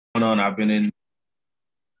on. I've been in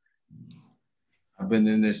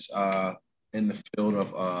this in the field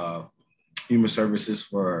of human services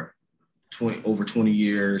for over 20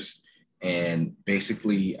 years, and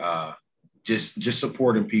basically just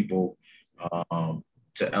supporting people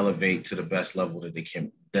to elevate to the best level that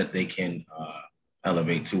they can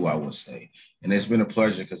elevate to, I would say. And it's been a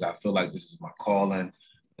pleasure because I feel like this is my calling.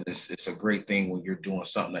 It's a great thing when you're doing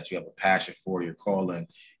something that you have a passion for, your calling,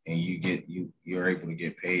 and you're able to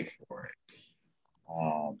get paid for it.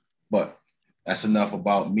 But that's enough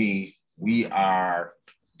about me. We are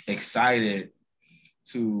excited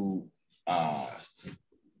to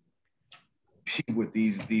be with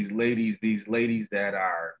these ladies that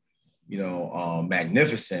are,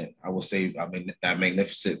 magnificent. I will say, I mean, that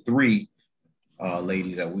magnificent three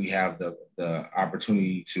ladies that we have the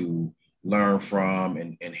opportunity to learn from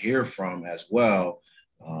and hear from as well,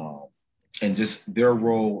 and just their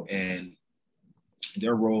role in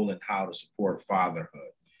how to support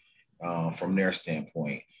fatherhood from their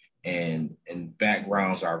standpoint, and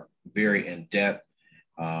backgrounds are very in depth,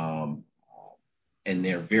 um, and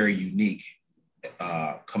they're very unique,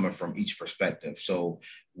 coming from each perspective. So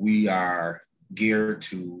we are geared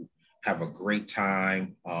to have a great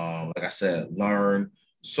time. Like I said, learn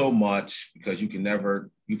so much because you can never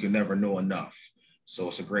know enough. So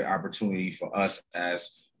it's a great opportunity for us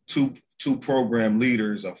as two program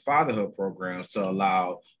leaders of fatherhood programs to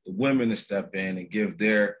allow the women to step in and give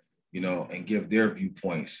their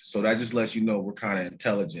viewpoints. So that just lets you know we're kind of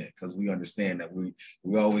intelligent because we understand that we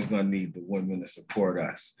always going to need the women to support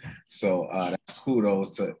us. So that's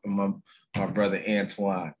kudos to my brother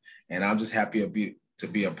Antoine, and I'm just happy to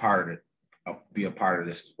be a part of it, be a part of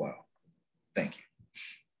this as well. Thank you.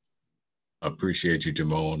 I appreciate you,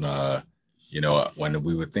 Jamon. When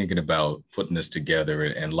we were thinking about putting this together,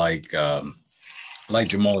 and like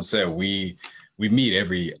Jamon said, we meet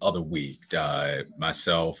every other week.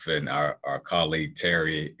 Myself and our colleague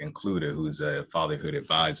Terry included, who's a fatherhood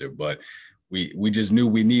advisor, but we just knew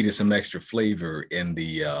we needed some extra flavor in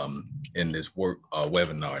the in this work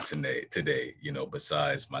webinar today,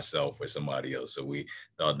 besides myself or somebody else. So we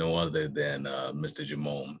thought no other than Mr.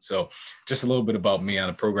 Jamon. So just a little bit about me. I'm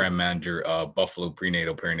a program manager of Buffalo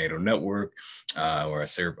Prenatal Perinatal Network, where I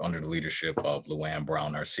serve under the leadership of Luann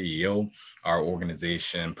Brown, our CEO. Our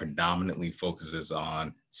organization predominantly focuses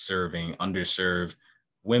on serving underserved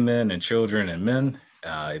women and children and men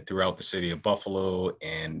throughout the city of Buffalo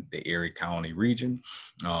and the Erie County region.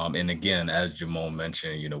 And again, as Jamon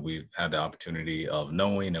mentioned, we've had the opportunity of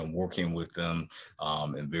knowing and working with them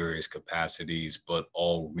in various capacities, but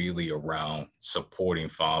all really around supporting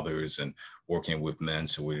fathers and working with men.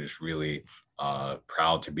 So we're just really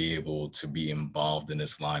proud to be able to be involved in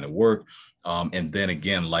this line of work. And then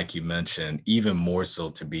again, like you mentioned, even more so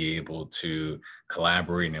to be able to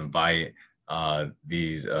collaborate and invite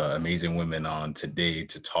these amazing women on today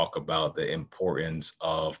to talk about the importance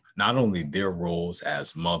of not only their roles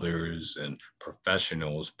as mothers and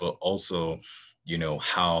professionals, but also,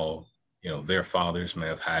 how, their fathers may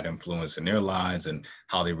have had influence in their lives and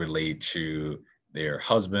how they relate to their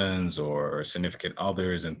husbands or significant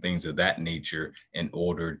others and things of that nature in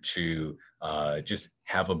order to just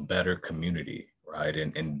have a better community, right?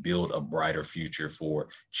 And build a brighter future for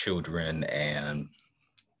children and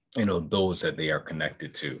those that they are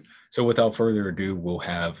connected to. So without further ado,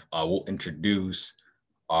 we'll introduce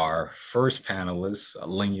our first panelist,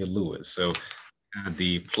 Lenya Lewis. So I had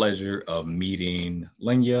the pleasure of meeting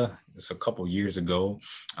Lenya just a couple years ago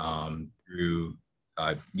through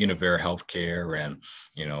Univera Healthcare, and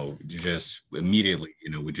just immediately,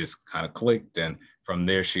 we just kind of clicked, and from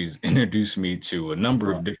there, she's introduced me to a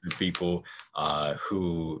number of different people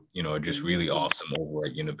who are just really awesome over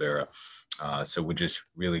at Univera. So we're just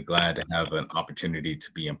really glad to have an opportunity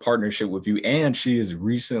to be in partnership with you. And she has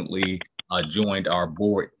recently joined our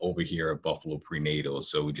board over here at Buffalo Prenatal.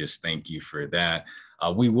 So we just thank you for that.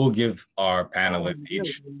 We will give our panelists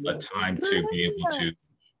each a time to be able to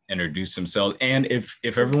introduce themselves. And if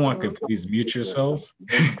everyone could please mute yourselves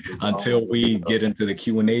until we get into the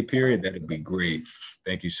Q&A period, that'd be great.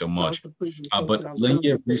 Thank you so much. But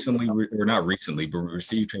Lenya recently, or not recently, but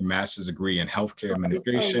received her master's degree in healthcare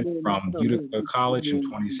administration from Utica College in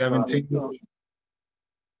 2017.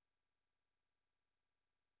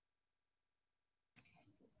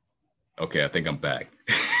 Okay, I think I'm back.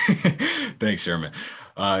 Thanks, Sherman.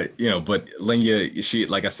 But Lenya, she,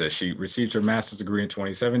 like I said, she received her master's degree in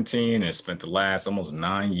 2017 and spent the last almost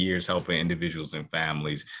 9 years helping individuals and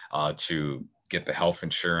families to get the health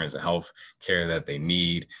insurance and health care that they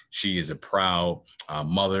need. She is a proud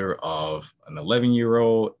mother of an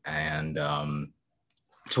 11-year-old and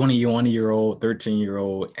 21-year-old,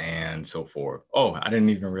 13-year-old, and so forth. Oh, I didn't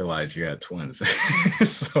even realize you had twins.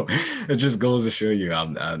 So it just goes to show you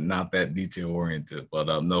I'm not that detail oriented.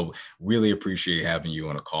 But no, really appreciate having you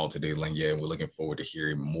on a call today, Lenya, and we're looking forward to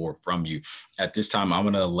hearing more from you. At this time, I'm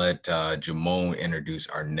going to let Jamone introduce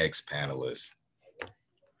our next panelist.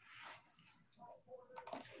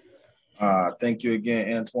 Thank you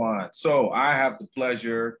again, Antoine. So I have the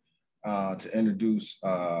pleasure to introduce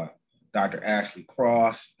Dr. Ashley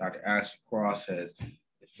Cross. Dr. Ashley Cross has,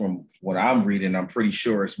 from what I'm reading, I'm pretty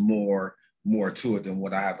sure it's more to it than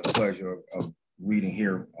what I have the pleasure of reading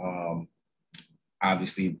here,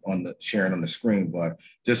 obviously sharing on the screen, but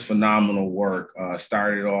just phenomenal work.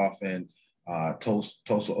 Started off in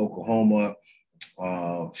Tulsa, Oklahoma.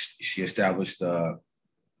 She established the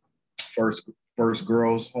first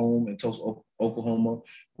girls' home in Tulsa, Oklahoma,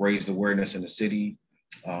 raised awareness in the city,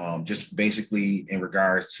 just basically in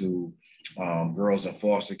regards to girls in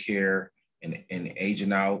foster care and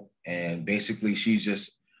aging out. And basically, she's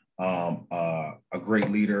just a great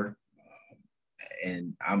leader.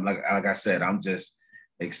 And I'm like I said, I'm just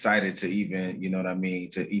excited to even, you know what I mean,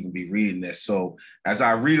 to even be reading this. So as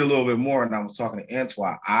I read a little bit more, and I was talking to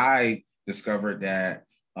Antoine, I discovered that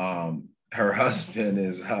her husband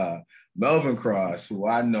is Melvin Cross, who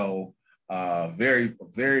I know very,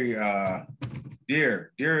 very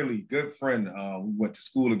dearly good friend. We went to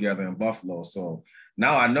school together in Buffalo. So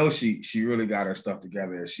now I know she really got her stuff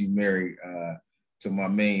together. She married to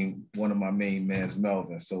one of my main men's,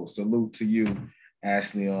 Melvin. So salute to you,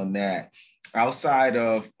 Ashley, on that. Outside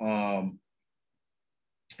of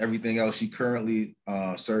everything else, she currently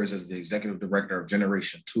serves as the executive director of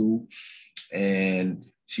Generation 2, and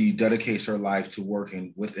she dedicates her life to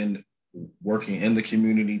working in the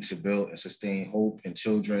community to build and sustain hope in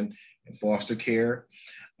children in foster care.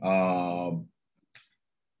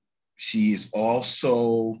 She is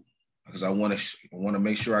also, because I want to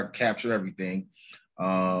make sure I capture everything.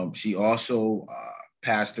 She also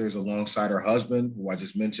pastors alongside her husband, who I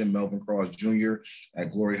just mentioned, Melvin Cross Jr.,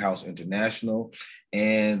 at Glory House International.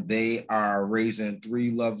 And they are raising 3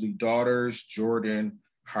 lovely daughters, Jordan,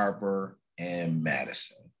 Harper, and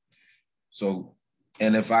Madison. So,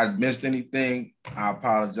 and if I missed anything, I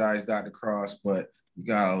apologize, Dr. Cross, but we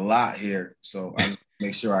got a lot here. So I just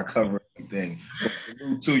make sure I cover everything.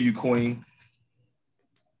 Salute to you, Queen.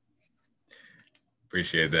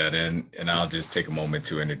 Appreciate that. And I'll just take a moment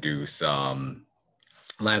to introduce,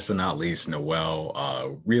 last but not least,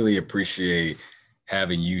 Noel. Really appreciate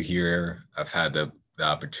having you here. I've had the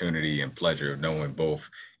opportunity and pleasure of knowing both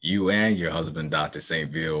you and your husband, Dr.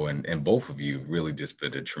 Saintville, and both of you really just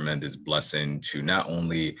been a tremendous blessing to not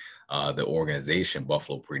only the organization,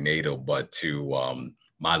 Buffalo Prenatal, but to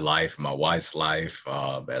my life, my wife's life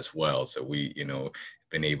as well. So we,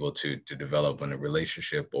 been able to develop a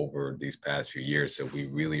relationship over these past few years. So we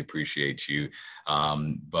really appreciate you.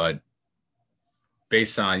 But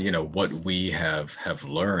based on, what we have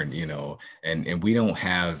learned, and we don't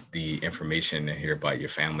have the information here about your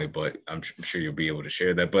family, but I'm sure you'll be able to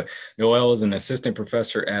share that. But Noel is an assistant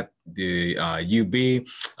professor at the UB,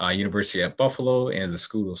 University at Buffalo, and the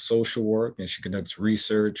School of Social Work, and she conducts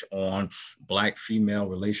research on Black female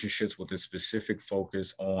relationships with a specific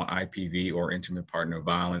focus on IPV, or intimate partner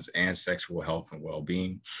violence, and sexual health and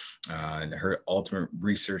well-being. And her ultimate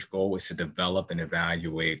research goal is to develop and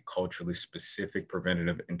evaluate culturally specific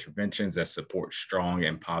preventative interventions that support strong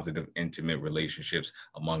and positive intimate relationships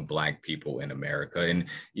among Black people in America. And,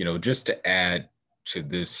 just to add to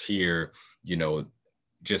this here,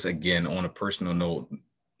 just again, on a personal note,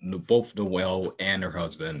 both Noel and her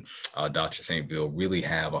husband, Dr. Saintville, really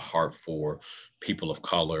have a heart for people of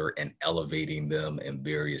color and elevating them in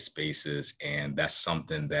various spaces. And that's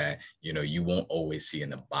something that, you won't always see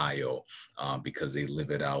in the bio because they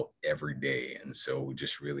live it out every day. And so we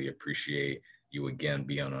just really appreciate you again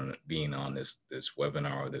being on this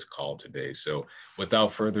webinar or this call today. So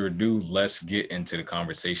without further ado, let's get into the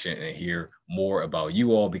conversation and hear more about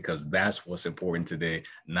you all, because that's what's important today,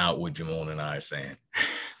 not what Jamone and I are saying.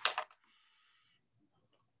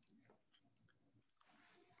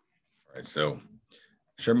 All right, so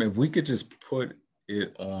Sherman, if we could just put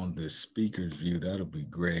it on the speaker's view, that'll be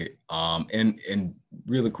great. And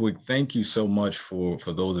really quick, thank you so much for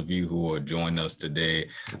those of you who are joining us today.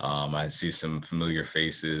 I see some familiar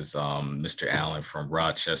faces, Mr. Allen from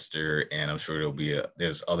Rochester, and I'm sure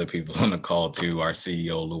there's other people on the call too. Our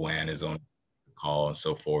CEO, Luann, is on the call and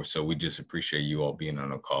so forth. So we just appreciate you all being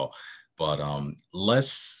on the call. But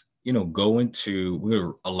let's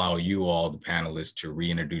we'll allow you all, the panelists, to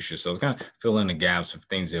reintroduce yourselves, kind of fill in the gaps of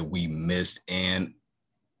things that we missed, and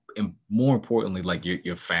and more importantly, like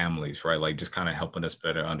your families, right? Like just kind of helping us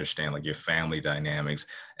better understand like your family dynamics,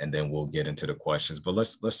 and then we'll get into the questions. But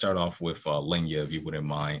let's start off with Lenya, if you wouldn't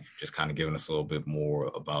mind, just kind of giving us a little bit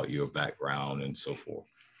more about your background and so forth.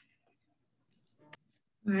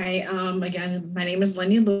 Hi, again, my name is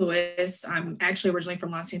Lenny Lewis. I'm actually originally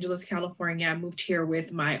from Los Angeles, California. I moved here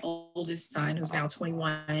with my oldest son, who's now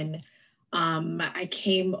 21. I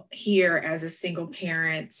came here as a single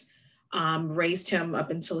parent, raised him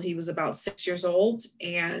up until he was about 6 years old,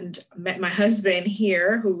 and met my husband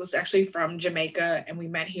here, who was actually from Jamaica, and we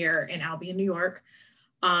met here in Albion, New York,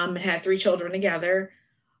 and had 3 children together.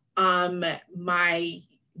 My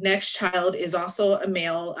next child is also a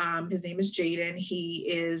male. His name is Jaden. He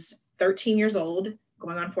is 13 years old,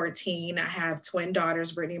 going on 14. I have twin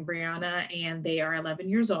daughters, Brittany and Brianna, and they are 11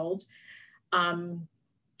 years old.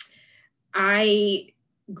 I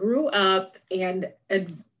grew up, and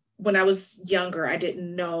when I was younger, I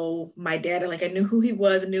didn't know my dad. Like, I knew who he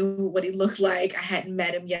was, I knew what he looked like. I hadn't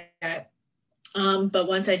met him yet. But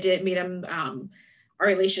once I did meet him, our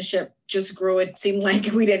relationship just grew. It seemed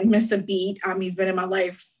like we didn't miss a beat. He's been in my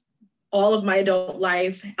life, all of my adult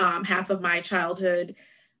life, half of my childhood.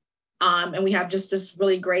 And we have just this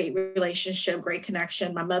really great relationship, great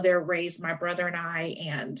connection. My mother raised my brother and I,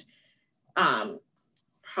 and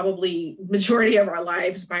probably majority of our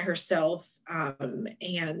lives by herself.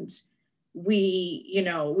 And we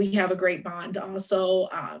have a great bond also.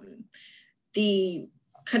 The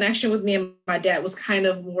connection with me and my dad was kind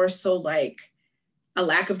of more so like a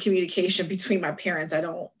lack of communication between my parents. I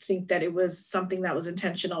don't think that it was something that was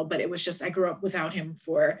intentional, but it was just, I grew up without him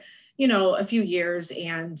for, a few years,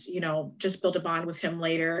 and, just built a bond with him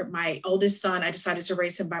later. My oldest son, I decided to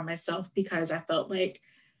raise him by myself because I felt like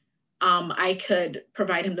I could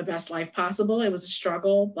provide him the best life possible. It was a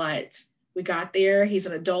struggle, but we got there. He's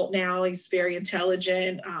an adult now. He's very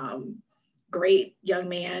intelligent, great young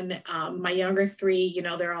man. My younger 3,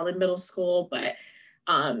 they're all in middle school, but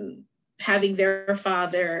having their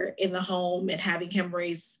father in the home and having him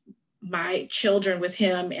raise my children with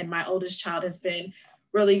him and my oldest child has been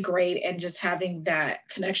really great. And just having that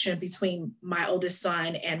connection between my oldest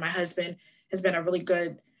son and my husband has been a really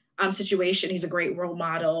good situation. He's a great role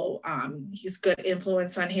model. He's good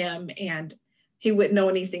influence on him, and he wouldn't know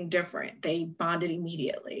anything different. They bonded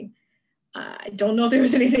immediately. I don't know if there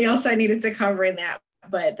was anything else I needed to cover in that,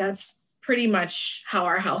 but that's pretty much how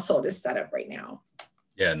our household is set up right now.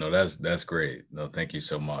 Yeah, no, that's great. No, thank you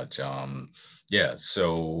so much. Yeah,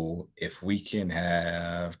 so if we can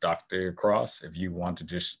have Dr. Cross, if you want to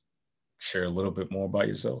just share a little bit more about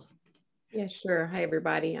yourself. Yeah, sure. Hi,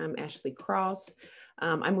 everybody. I'm Ashley Cross.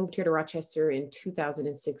 I moved here to Rochester in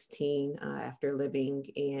 2016 after living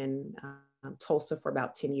in Tulsa for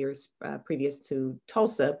about 10 years previous to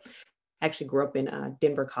Tulsa. I actually grew up in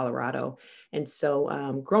Denver, Colorado. And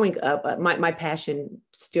so growing up, my passion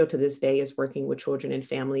still to this day is working with children and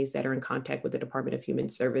families that are in contact with the Department of Human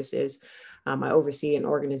Services. I oversee an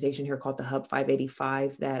organization here called the Hub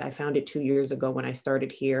 585 that I founded 2 years ago when I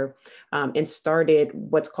started here, and started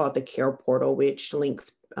what's called the Care Portal, which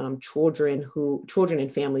links children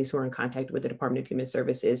and families who are in contact with the Department of Human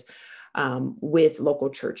Services with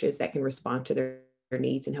local churches that can respond to their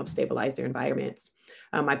needs and help stabilize their environments.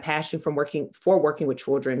 My passion for working with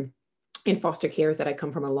children in foster care is that I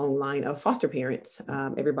come from a long line of foster parents.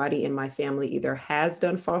 Everybody in my family either has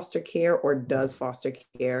done foster care or does foster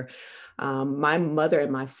care. My mother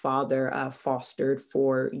and my father fostered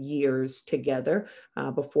for years together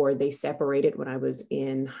before they separated when I was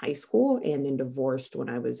in high school, and then divorced when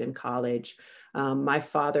I was in college. My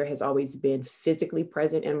father has always been physically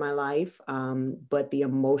present in my life, but the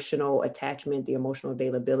emotional attachment, the emotional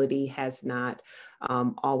availability has not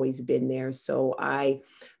always been there. So I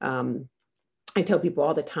tell people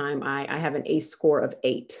all the time, I have an ACE score of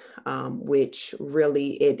 8, which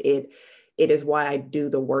really it is why I do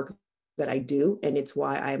the work that I do. And it's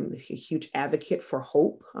why I'm a huge advocate for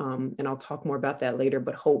hope. And I'll talk more about that later,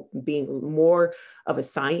 but hope being more of a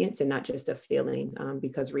science and not just a feeling,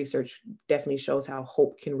 because research definitely shows how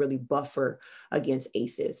hope can really buffer against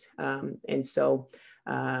ACEs. And so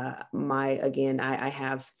I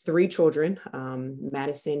have 3 children.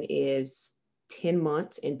 Madison is 10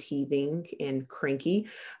 months and teething and cranky.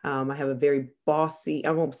 I have a very bossy,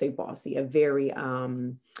 I won't say bossy, a very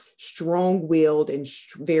strong-willed and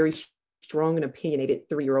very strong and opinionated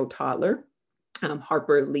 3-year-old toddler,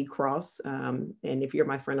 Harper Lee Cross. And if you're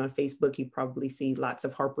my friend on Facebook, you probably see lots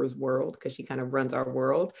of Harper's World because she kind of runs our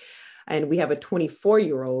world. And we have a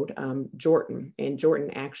 24-year-old, Jordan, and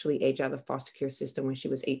Jordan actually aged out of the foster care system when she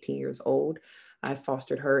was 18 years old. I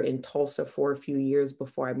fostered her in Tulsa for a few years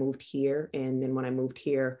before I moved here. And then when I moved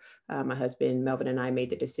here, my husband, Melvin, and I made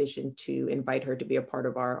the decision to invite her to be a part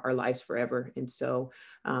of our lives forever. And so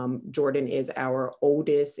Jordan is our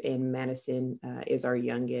oldest and Madison is our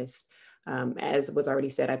youngest. As was already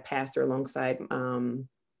said, I pastor alongside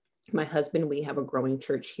my husband. We have a growing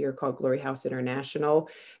church here called Glory House International.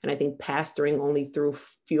 And I think pastoring only threw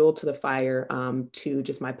fuel to the fire to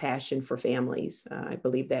just my passion for families. I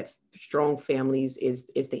believe that strong families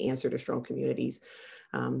is the answer to strong communities.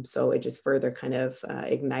 So it just further kind of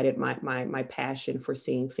ignited my passion for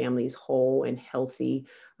seeing families whole and healthy,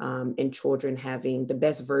 and children having the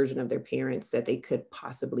best version of their parents that they could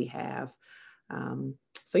possibly have.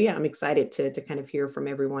 So yeah, I'm excited to kind of hear from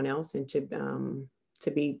everyone else and to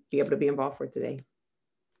be able to be involved for today.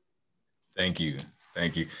 Thank you.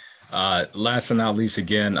 Thank you. Last but not least,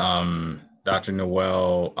 again, Dr.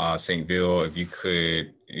 Noel Saintville, if you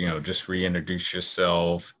could, just reintroduce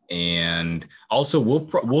yourself, and also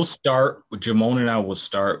we'll start. Jamon and I will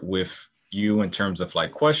start with you in terms of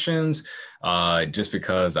like questions, just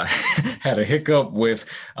because I had a hiccup with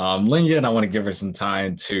Linya, and I want to give her some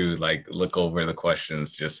time to like look over the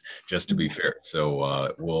questions just to be fair.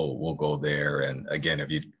 So we'll go there. And again, if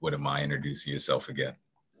you wouldn't mind introducing yourself again.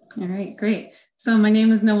 All right, great. So my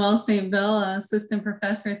name is Noel Saintville, assistant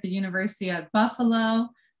professor at the University at Buffalo.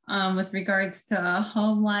 With regards to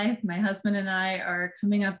home life, my husband and I are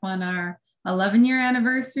coming up on our 11-year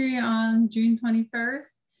anniversary on June 21st.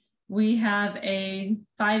 We have a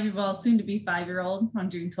soon to be 5-year-old on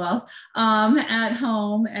June 12th at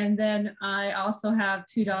home. And then I also have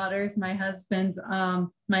 2 daughters, my husband's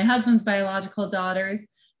biological daughters.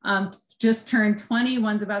 Just turned 20,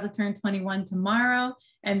 one's about to turn 21 tomorrow,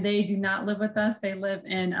 and they do not live with us. They live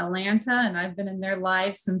in Atlanta, and I've been in their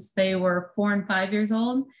lives since they were 4 and 5 years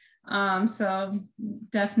old. So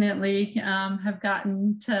definitely have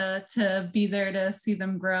gotten to be there to see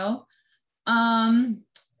them grow.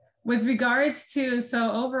 With regards to,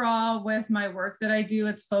 so overall with my work that I do,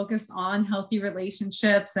 it's focused on healthy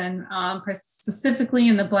relationships and specifically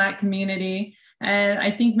in the Black community. And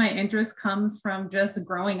I think my interest comes from just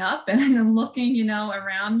growing up and looking,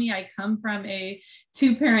 around me. I come from a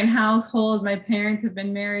 2-parent household. My parents have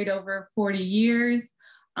been married over 40 years.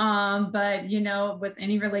 But with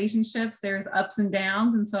any relationships, there's ups and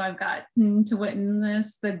downs. And so I've gotten to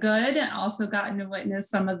witness the good and also gotten to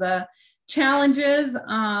witness some of the challenges.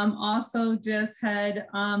 Also just had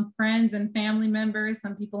friends and family members,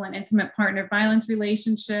 some people in intimate partner violence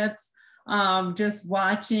relationships. Just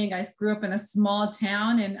watching, I grew up in a small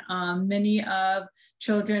town, and many of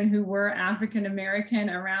children who were African-American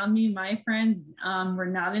around me, my friends, were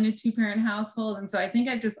not in a 2-parent household. And so I think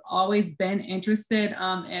I've just always been interested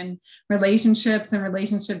in relationships and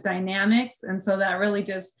relationship dynamics. And so that really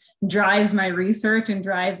just drives my research and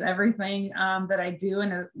drives everything that I do.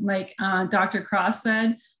 And like Dr. Cross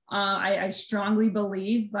said, I strongly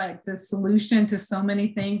believe like the solution to so many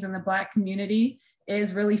things in the Black community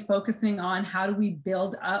is really focusing on how do we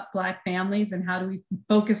build up Black families and how do we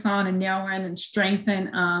focus on and narrow in and strengthen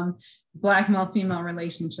Black male-female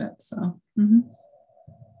relationships. So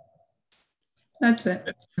that's it.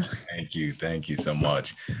 Thank you. Thank you so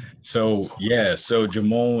much. So yeah, so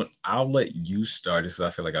Jamon, I'll let you start because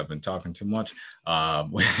I feel like I've been talking too much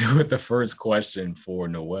with the first question for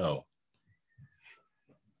Noel.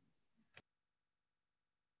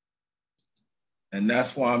 And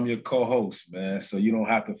that's why I'm your co-host, man. So you don't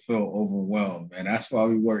have to feel overwhelmed, man. That's why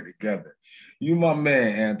we work together. You my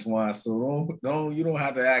man, Antoine. So you don't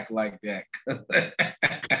have to act like that.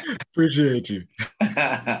 Appreciate you.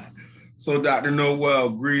 So Dr. Noel,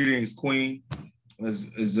 greetings, Queen.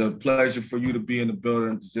 It's a pleasure for you to be in the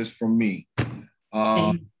building just from me.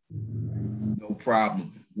 No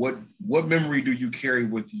problem. What memory do you carry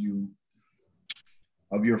with you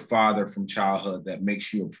of your father from childhood that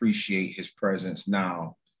makes you appreciate his presence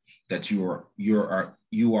now that you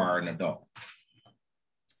are an adult?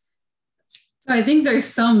 So I think there's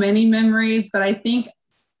so many memories, but I think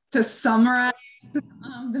to summarize,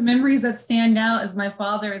 the memories that stand out is my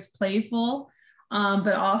father is playful,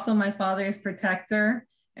 but also my father is protector.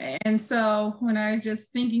 And so when I was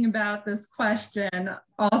just thinking about this question,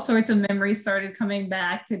 all sorts of memories started coming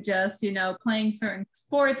back to just, you know, playing certain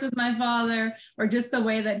sports with my father, or just the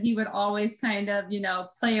way that he would always kind of, you know,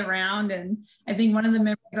 play around. And I think one of the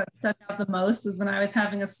memories that stuck out the most is when I was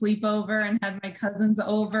having a sleepover and had my cousins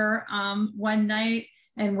over one night,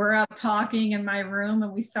 and we're up talking in my room,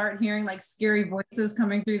 and we start hearing like scary voices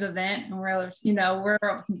coming through the vent, and we're, you know,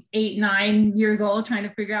 we're 8, 9 years old trying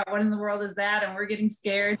to figure out what in the world is that, and we're getting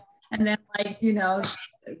scared. And then, like, you know,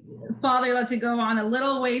 father lets it go on a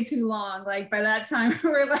little way too long. Like by that time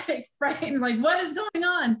we're like frightened, like what is going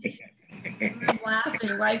on?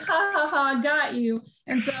 Laughing like, ha ha ha, got you.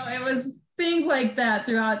 And so it was things like that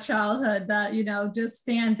throughout childhood that, you know, just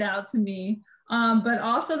stand out to me. But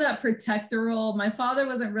also that protector role. My father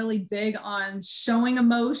wasn't really big on showing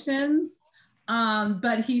emotions,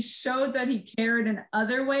 but he showed that he cared in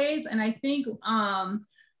other ways. And I think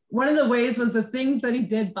one of the ways was the things that he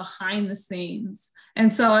did behind the scenes.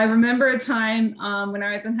 And so I remember a time when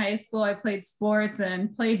I was in high school, I played sports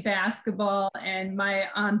and played basketball. And my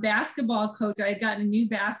basketball coach, I had gotten a new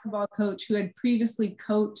basketball coach who had previously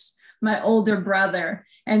coached my older brother.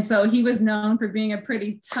 And so he was known for being a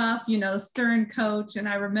pretty tough, you know, stern coach. And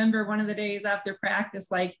I remember one of the days after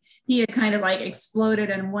practice, like he had kind of like exploded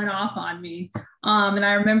and went off on me. And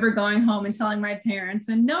I remember going home and telling my parents,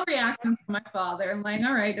 and no reaction from my father. I'm like,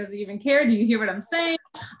 all right, does he even care? Do you hear what I'm saying?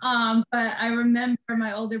 But I remember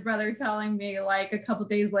my older brother telling me like a couple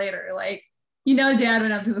days later, like, you know, dad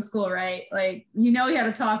went up to the school, right? Like, you know, he had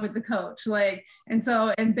a talk with the coach, like, and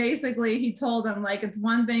so, and basically he told him like, it's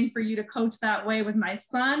one thing for you to coach that way with my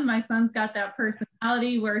son. My son's got that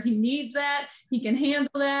personality where he needs that, he can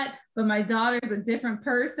handle that, but my daughter's a different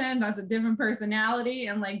person, that's a different personality.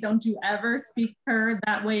 And like, don't you ever speak to her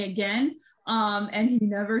that way again. And he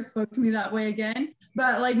never spoke to me that way again.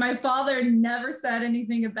 But like my father never said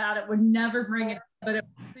anything about it, would never bring it up, but it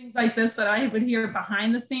was things like this that I would hear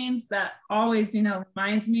behind the scenes that always, you know,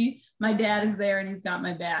 reminds me my dad is there and he's got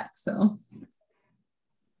my back. So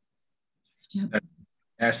yeah.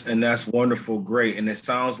 That's wonderful, great. And it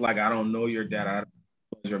sounds like, I don't know your dad, I don't know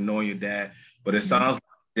the pleasure of knowing your dad, but it sounds like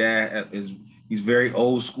dad he's very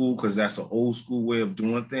old school, because that's an old school way of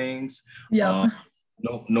doing things. Yeah.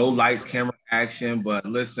 No lights, camera, action. But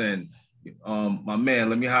listen, my man,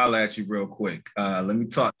 let me holler at you real quick. Let me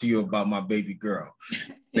talk to you about my baby girl.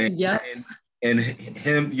 And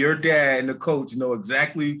him, your dad and the coach know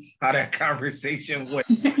exactly how that conversation went.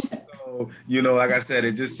 So, you know, like I said,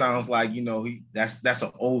 it just sounds like, you know, that's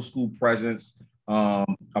an old school presence, a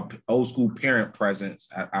old school parent presence,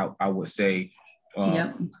 I would say,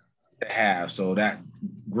 to have. So that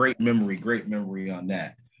great memory on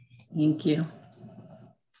that. Thank you.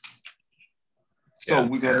 So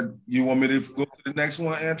you want me to go to the next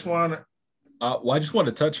one, Antoine? Well, I just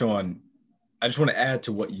want to add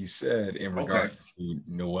to what you said in regard to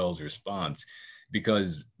Noel's response,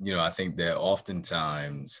 because, you know, I think that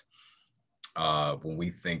oftentimes when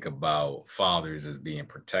we think about fathers as being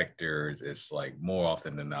protectors, it's like more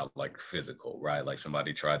often than not like physical, right? Like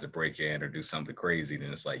somebody tries to break in or do something crazy,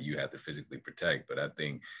 then it's like you have to physically protect. But I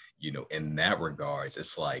think, you know, in that regards,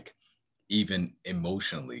 it's like even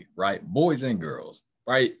emotionally, right? Boys and girls,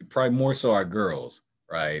 right? Probably more so our girls,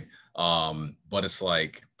 right? But it's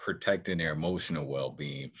like protecting their emotional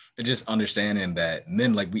well-being and just understanding that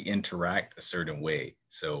men, like, we interact a certain way.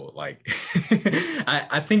 So like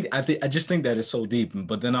I just think that is so deep.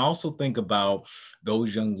 But then I also think about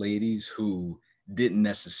those young ladies who didn't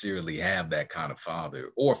necessarily have that kind of father,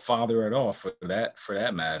 or father at all for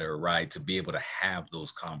that matter, right? To be able to have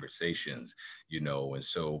those conversations, you know. And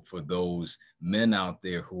so for those men out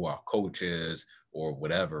there who are coaches or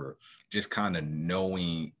whatever, just kind of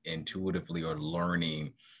knowing intuitively or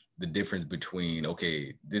learning the difference between,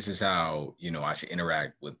 okay, this is how, you know, I should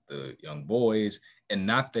interact with the young boys. And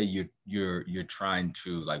not that you're trying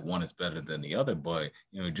to, like, one is better than the other, but,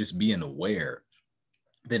 you know, just being aware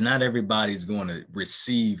that not everybody's going to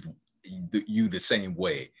receive you the same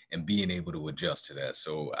way, and being able to adjust to that.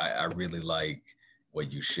 So I really like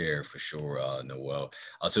what you share for sure, Noel.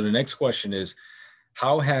 So the next question is,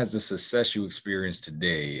 how has the success you experience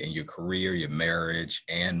today in your career, your marriage,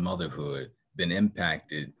 and motherhood been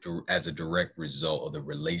impacted as a direct result of the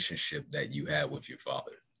relationship that you had with your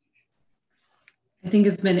father? I think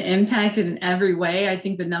it's been impacted in every way. I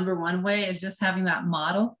think the number one way is just having that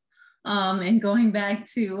model. And going back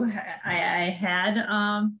to, I had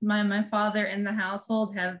my father in the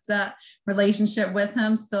household, have that relationship with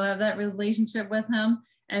him, still have that relationship with him.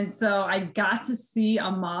 And so I got to see a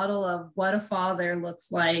model of what a father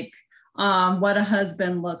looks like, what a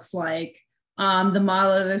husband looks like, the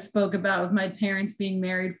model that I spoke about with my parents being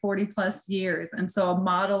married 40 plus years. And so a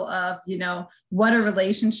model of, you know, what a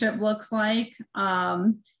relationship looks like,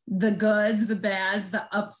 the goods, the bads, the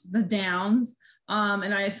ups, the downs.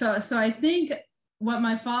 So I think what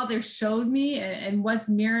my father showed me and what's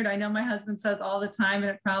mirrored, I know my husband says all the time,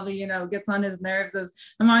 and it probably, you know, gets on his nerves, is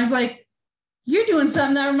I'm always like, you're doing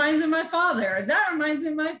something that reminds me of my father. That reminds me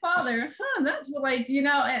of my father. That's like, you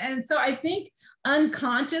know, and so I think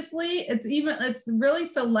unconsciously, it's really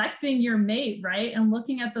selecting your mate, right? And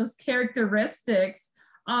looking at those characteristics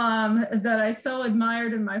that I so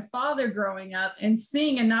admired in my father growing up, and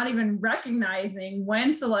seeing and not even recognizing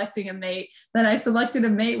when selecting a mate that I selected a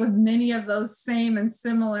mate with many of those same and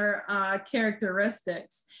similar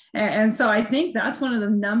characteristics. And so I think that's one of the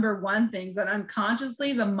number one things that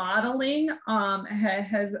unconsciously the modeling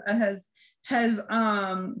has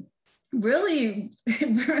really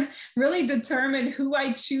really determined who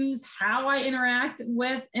I choose, how I interact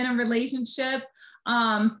with in a relationship,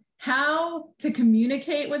 how to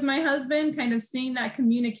communicate with my husband, kind of seeing that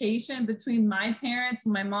communication between my parents,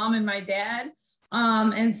 my mom and my dad.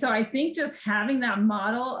 And so I think just having that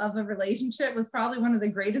model of a relationship was probably one of the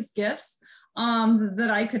greatest gifts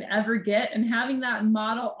that I could ever get. And having that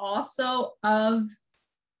model also of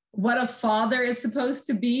what a father is supposed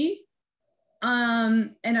to be.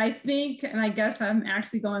 And I think, and I guess I'm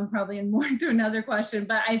actually going probably in more into another question,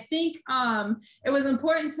 but I think it was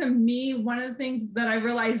important to me. One of the things that I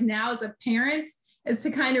realize now as a parent is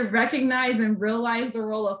to kind of recognize and realize the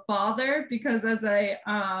role of father, because as like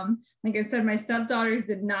I said, my stepdaughters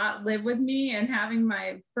did not live with me, and having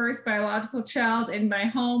my first biological child in my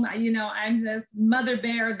home, you know, I'm this mother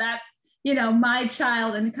bear, that's, you know, my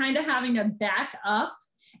child, and kind of having to back up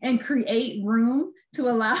and create room to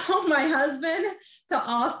allow my husband to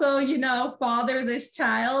also, you know, father this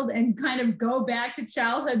child, and kind of go back to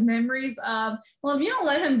childhood memories of, well, if you don't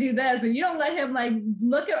let him do this, or you don't let him like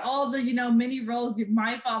look at all the, you know, many roles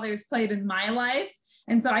my father has played in my life.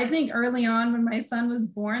 And so I think early on when my son was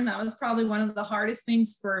born, that was probably one of the hardest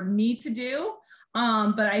things for me to do.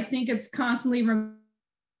 But I think it's constantly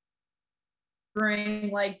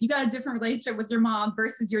remembering, like, you got a different relationship with your mom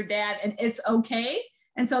versus your dad, and it's okay.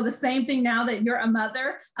 And so the same thing now that you're a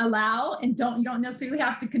mother, allow, and you don't necessarily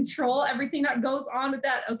have to control everything that goes on with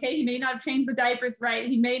that. Okay, he may not have changed the diapers right.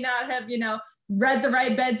 He may not have, you know, read the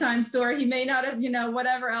right bedtime story. He may not have, you know,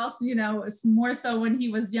 whatever else, you know, it's more so when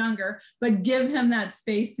he was younger, but give him that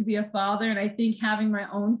space to be a father. And I think having my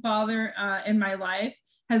own father in my life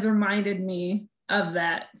has reminded me of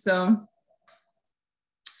that. So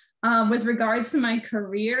with regards to my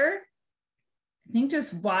career, I think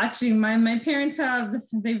just watching my parents I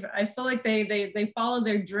feel like they follow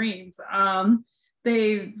their dreams.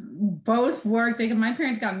 They both work. My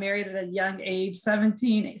parents got married at a young age,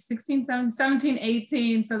 17,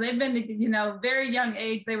 18. So they've been, you know, very young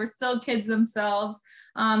age. They were still kids themselves,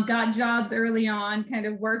 got jobs early on, kind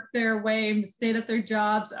of worked their way, stayed at their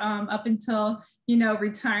jobs up until, you know,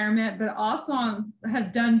 retirement, but also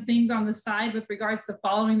have done things on the side with regards to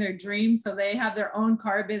following their dreams. So they have their own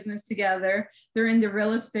car business together. They're into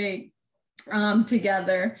real estate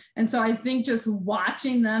together. And so I think just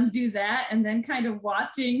watching them do that, and then kind of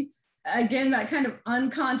watching again that kind of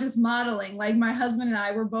unconscious modeling, like my husband and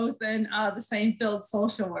I were both in the same field,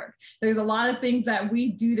 social work. There's a lot of things that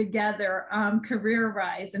we do together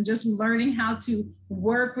career-wise, and just learning how to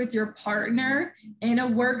work with your partner in a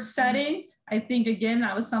work setting. I think, again,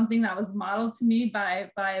 that was something that was modeled to me by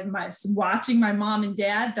watching my mom and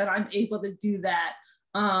dad, that I'm able to do that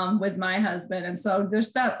with my husband. And so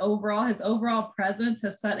just that his overall presence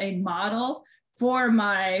has set a model for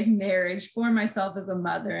my marriage, for myself as a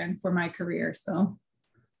mother, and for my career. So.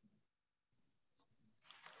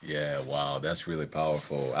 Yeah, wow, that's really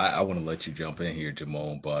powerful. I want to let you jump in here,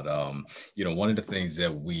 Jamon, but you know, one of the things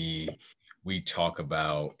that we talk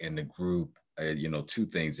about in the group, you know, two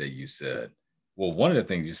things that you said. Well, one of the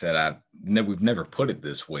things you said, we've never put it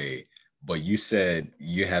this way, but you said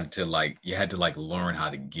you had to learn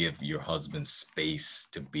how to give your husband space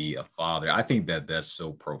to be a father. I think that that's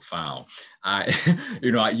so profound. I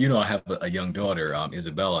I have a young daughter,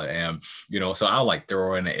 Isabella, and you know, so I'll like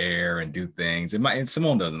throw her in the air and do things. And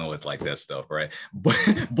Simone doesn't always like that stuff, right?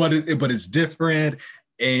 But it's different,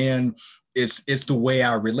 and it's the way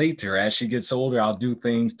I relate to her. As she gets older, I'll do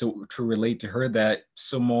things to relate to her that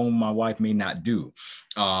Simone, my wife, may not do.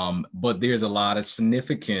 But there's a lot of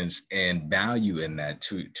significance and value in that,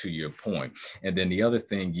 to your point. And then the other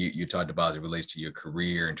thing you talked about as it relates to your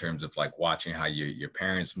career, in terms of like watching how your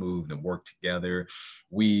parents moved and worked together.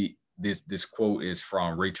 this quote is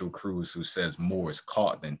from Rachel Cruz, who says more is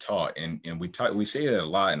caught than taught. And we say that a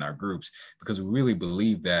lot in our groups because we really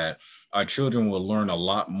believe that our children will learn a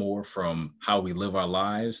lot more from how we live our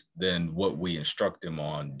lives than what we instruct them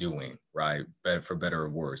on doing, right? For better or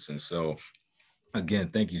worse. And so again,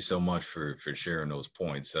 thank you so much for sharing those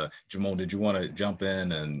points. Jamon, did you want to jump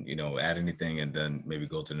in and, add anything and then maybe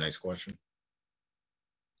go to the next question?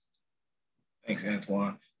 Thanks,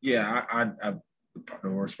 Antoine. Yeah, I the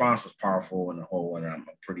response was powerful in the whole, and I'm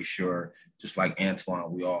pretty sure, just like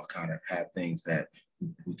Antoine, we all kind of had things that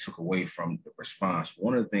we took away from the response.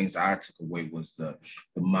 One of the things I took away was the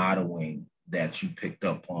modeling that you picked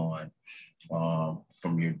up on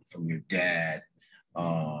from your dad,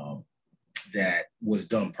 that was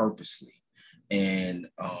done purposely, and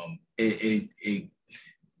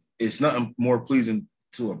it's nothing more pleasing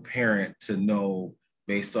to a parent to know,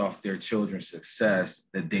 based off their children's success,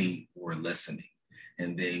 that they were listening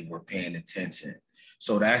and they were paying attention.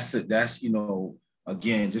 So that's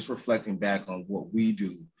again, just reflecting back on what we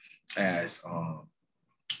do as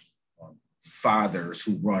fathers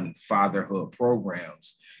who run fatherhood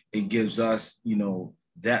programs. It gives us,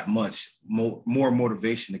 that much more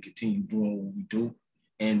motivation to continue doing what we do,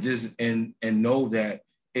 and just and know that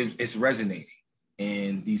it's resonating.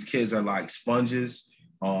 And these kids are like sponges,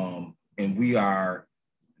 and we are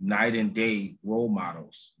night and day role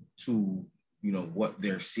models to what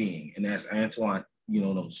they're seeing. And as Antoine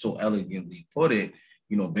so elegantly put it,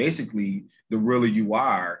 basically, the realer you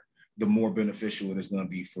are, the more beneficial it is going to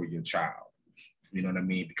be for your child. You know what I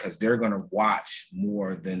mean? Because they're going to watch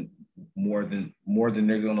more than they're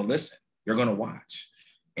going to listen. They're going to watch,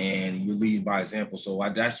 and you lead by example. So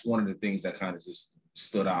that's one of the things that kind of just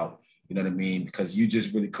stood out. You know what I mean? Because you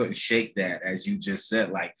just really couldn't shake that, as you just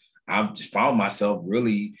said. Like, I've just found myself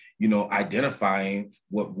really, identifying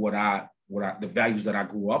what the values that I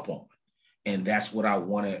grew up on, and that's what I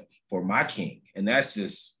wanted for my king, and that's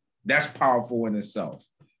powerful in itself.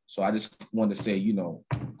 So I just wanted to say,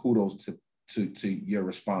 kudos to your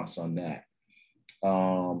response on that.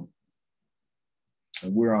 And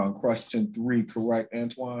we're on question 3, correct,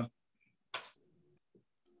 Antoine?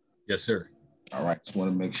 Yes, sir. All right. Just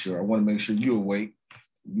want to make sure. I want to make sure you're awake.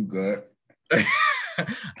 You good?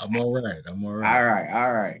 I'm all right.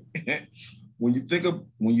 All right. When you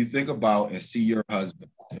think about and see your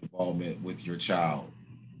husband's involvement with your child,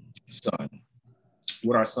 son,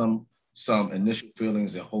 what are some initial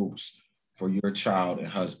feelings and hopes for your child and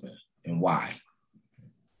husband, and why?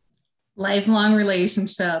 Lifelong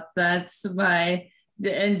relationship. That's I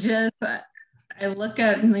look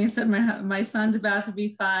at, and like I said, my son's about to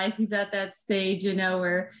be 5. He's at that stage,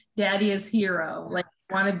 where daddy is hero. Like,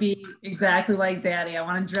 I want to be exactly like daddy. I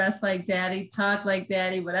want to dress like daddy, talk like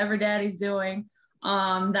daddy, whatever daddy's doing.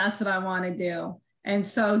 That's what I want to do. And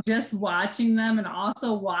so just watching them, and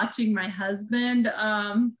also watching my husband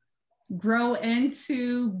grow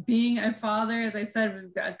into being a father. As I said,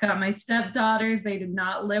 we've got my stepdaughters. They did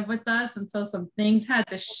not live with us. And so some things had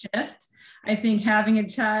to shift. I think having a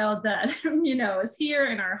child that, is here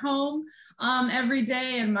in our home every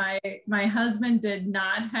day. And my husband did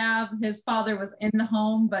not have, his father was in the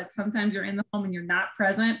home, but sometimes you're in the home and you're not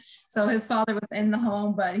present. So his father was in the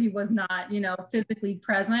home, but he was not, physically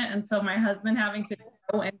present. And so my husband having to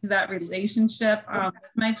go into that relationship with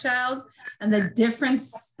my child, and the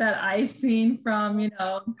difference that I've seen from,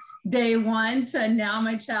 day one to now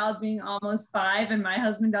my child being almost 5, and my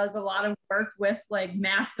husband does a lot of work with like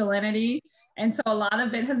masculinity. And so a lot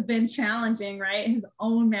of it has been challenging, right? His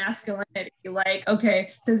own masculinity, like, okay,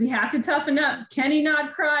 does he have to toughen up? Can he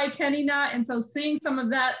not cry? Can he not? And so seeing some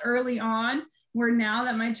of that early on, where now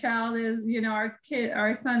that my child is, our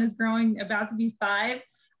son is growing, about to be 5.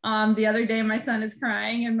 The other day, my son is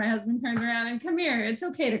crying, and my husband turns around and, come here, it's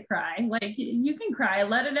okay to cry. Like, you can cry,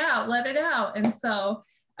 let it out. And so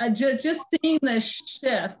just seeing this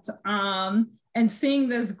shift and seeing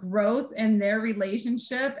this growth in their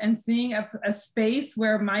relationship, and seeing a space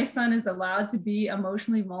where my son is allowed to be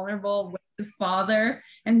emotionally vulnerable with his father,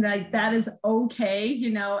 and that is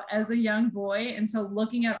okay, as a young boy. And so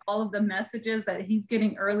looking at all of the messages that he's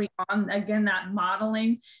getting early on, again, that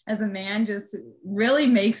modeling as a man just really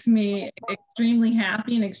makes me extremely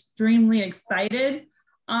happy and extremely excited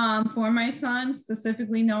for my son,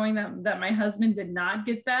 specifically knowing that my husband did not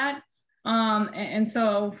get that. And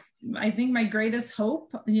so I think my greatest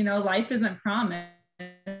hope, life isn't promised.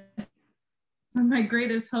 My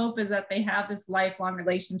greatest hope is that they have this lifelong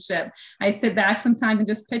relationship. I sit back sometimes and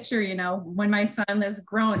just picture, when my son is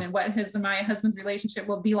grown, and what my husband's relationship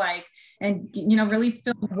will be like, and, really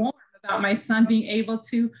feel warm about my son being able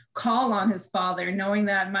to call on his father, knowing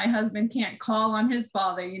that my husband can't call on his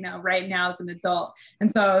father, you know, right now as an adult.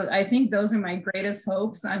 And so I think those are my greatest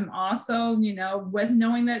hopes. I'm also, you know, with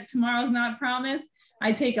knowing that tomorrow's not promised,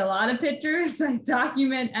 I take a lot of pictures, I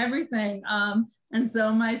document everything. And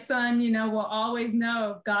so my son, you know, will always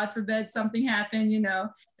know, if God forbid something happened, you know,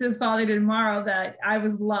 to his father tomorrow, that I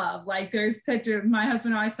was loved. Like there's pictures, my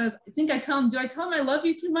husband always says, I think I tell him, do I tell him I love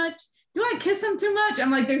you too much? Do I kiss him too much?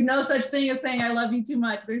 I'm like, there's no such thing as saying I love you too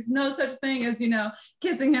much. There's no such thing as, you know,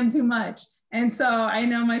 kissing him too much. And so I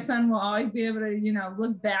know my son will always be able to, you know,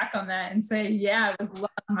 look back on that and say, yeah, it was love.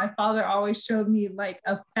 My father always showed me like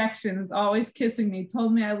affection, was always kissing me,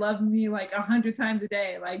 told me I loved me like 100 times a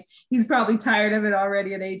day. Like he's probably tired of it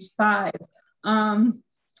already at age 5. And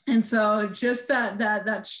so just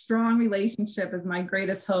that strong relationship is my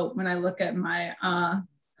greatest hope when I look at my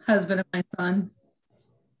husband and my son.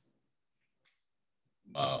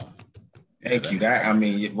 Wow. Thank you. That, I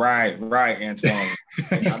mean, right, Antoine.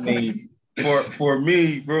 I mean, for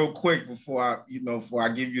me, real quick, before I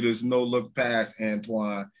give you this no look pass,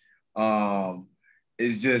 Antoine,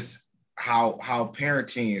 is just how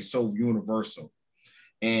parenting is so universal.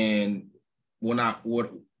 And what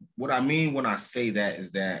I mean when I say that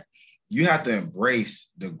is that you have to embrace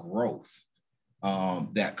the growth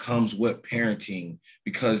that comes with parenting,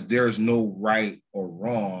 because there's no right or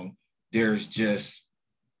wrong. There's just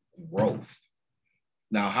growth.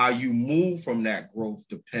 Now, how you move from that growth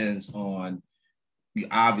depends on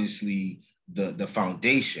obviously the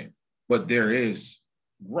foundation, but there is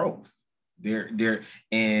growth there.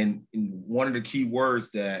 And one of the key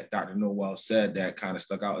words that Dr. Noel said that kind of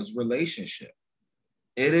stuck out is relationship.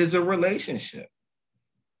 It is a relationship.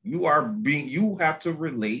 You have to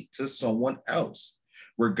relate to someone else,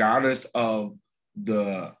 regardless of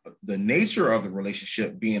the nature of the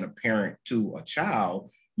relationship. Being a parent to a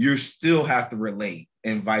child, you still have to relate,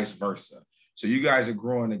 and vice versa. So you guys are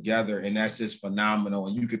growing together, and that's just phenomenal.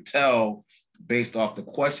 And you could tell based off the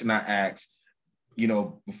question I asked, you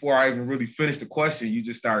know, before I even really finished the question, you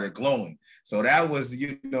just started glowing. So that was,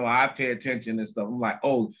 you know, I pay attention and stuff. I'm like,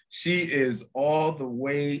 oh, she is all the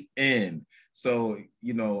way in. So,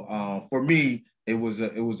 you know, for me, it was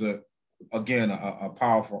a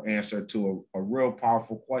powerful answer to a real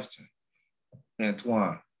powerful question.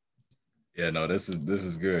 Antoine. Yeah, no, this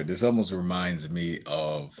is good. This almost reminds me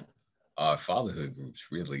of our fatherhood groups.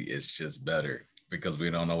 Really, it's just better because we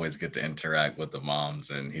don't always get to interact with the moms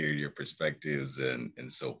and hear your perspectives and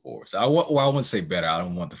so forth. So I wouldn't say better. I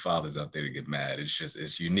don't want the fathers out there to get mad.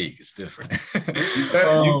 It's unique. It's different.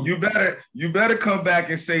 You better come back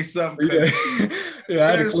and say something. Yeah,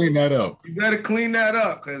 I had to clean that up. You better clean that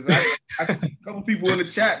up, because I see a couple people in the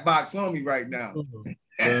chat box on me right now.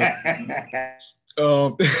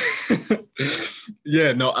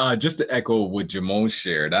 Yeah, no, just to echo what Jamon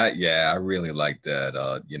shared, I really like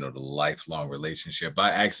that, you know, the lifelong relationship.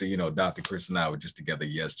 I actually, you know, Dr. Chris and I were just together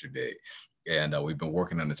yesterday, and we've been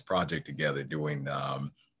working on this project together doing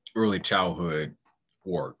early childhood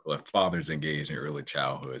work, like fathers engaged in early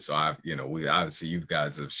childhood. So you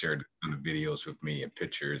guys have shared a ton of videos with me and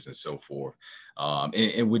pictures and so forth.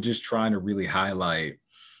 And we're just trying to really highlight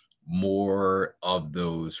more of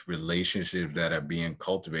those relationships that are being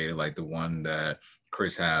cultivated, like the one that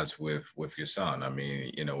Chris has with your son. I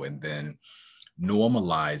mean, you know, and then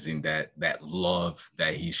normalizing that love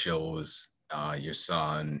that he shows your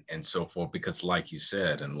son and so forth, because like you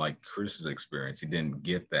said, and like Chris's experience, he didn't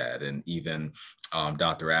get that. And even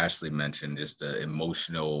Dr. Ashley mentioned just the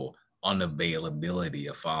emotional unavailability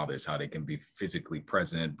of fathers, how they can be physically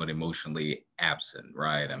present but emotionally absent,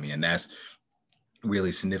 right? I mean, and that's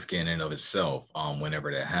really significant in and of itself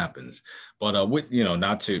whenever that happens. But with, you know,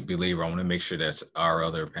 not to belabor, I want to make sure that our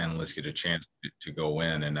other panelists get a chance to go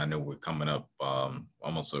in, and I know we're coming up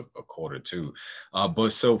almost a quarter to.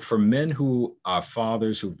 But so for men who are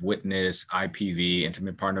fathers who've witnessed IPV,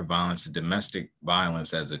 intimate partner violence, and domestic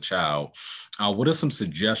violence as a child, what are some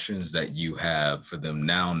suggestions that you have for them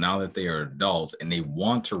now that they are adults and they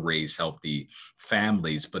want to raise healthy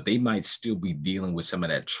families, but they might still be dealing with some of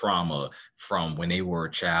that trauma from when they were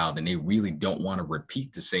a child, and they really don't want to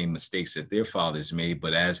repeat the same mistakes that their fathers made?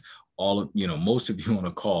 But as most of you on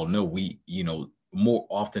the call know, we, you know, more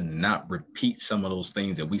often than not repeat some of those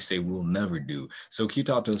things that we say we'll never do. So can you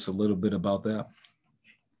talk to us a little bit about that?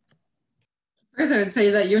 First, I would say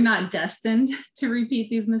that you're not destined to repeat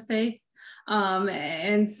these mistakes.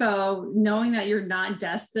 And so knowing that you're not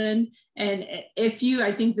destined, and if you,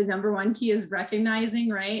 I think the number one key is recognizing,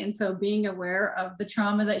 right? And so being aware of the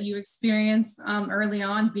trauma that you experienced early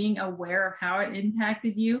on, being aware of how it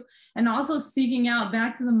impacted you, and also seeking out,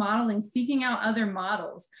 back to the modeling, seeking out other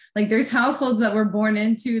models. Like there's households that we're born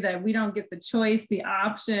into that we don't get the choice, the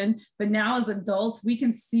option, but now as adults, we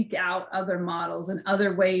can seek out other models and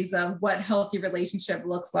other ways of what healthy relationship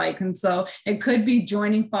looks like. And so it could be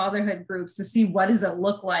joining fatherhood groups to see what does it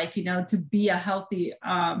look like, you know, to be a healthy,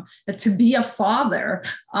 to be a father,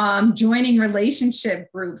 joining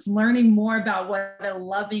relationship groups, learning more about what a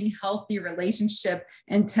loving, healthy relationship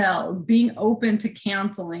entails, being open to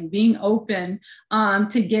counseling, being open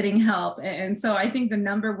to getting help. And so I think the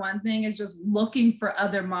number one thing is just looking for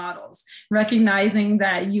other models, recognizing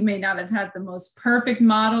that you may not have had the most perfect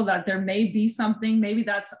model, that there may be something, maybe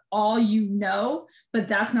that's all you know, but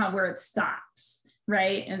that's not where it stops,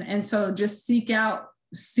 right? And so just seek out,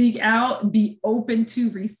 be open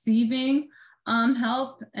to receiving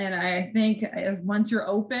help. And I think once you're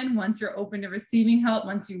open to receiving help,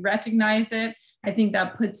 once you recognize it, I think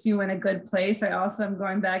that puts you in a good place. I also am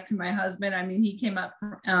going back to my husband. I mean, he came up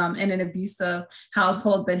in an abusive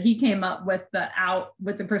household, but he came up with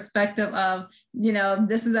the perspective of, you know,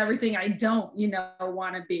 this is everything I don't, you know,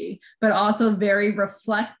 want to be, but also very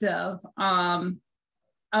reflective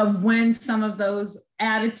of when some of those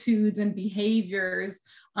attitudes and behaviors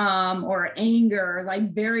or anger,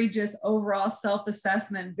 like very just overall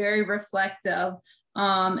self-assessment, very reflective.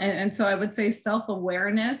 And so I would say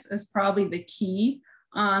self-awareness is probably the key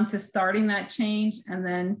to starting that change. And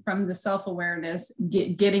then from the self-awareness,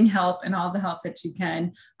 getting help and all the help that you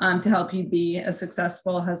can to help you be a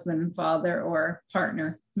successful husband and father or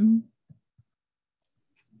partner. Mm-hmm.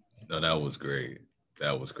 No, that was great.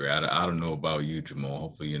 That was great. I don't know about you, Jamal.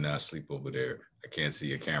 Hopefully you're not asleep over there. I can't see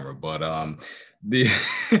your camera, but I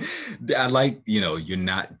like, you know, you're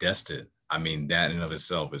not destined. I mean, that in of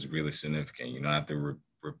itself is really significant. You don't have to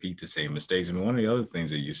repeat the same mistakes. I mean, one of the other things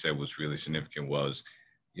that you said was really significant was,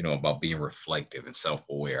 you know, about being reflective and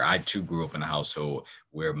self-aware. I too grew up in a household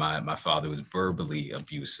where my father was verbally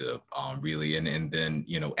abusive, really, and then,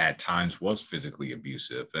 you know, at times was physically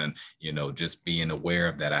abusive. And, you know, just being aware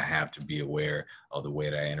of that, I have to be aware of the way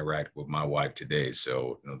that I interact with my wife today.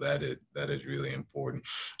 So, you know, that is really important.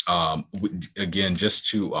 Again, just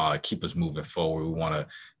to keep us moving forward, we want to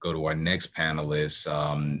go to our next panelist,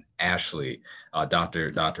 Ashley,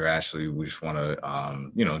 Dr. Ashley. We just want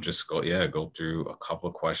to, you know, just go through a couple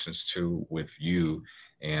of questions too with you.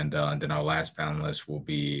 And then our last panelist will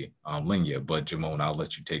be Linya. But Jamon, I'll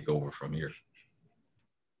let you take over from here.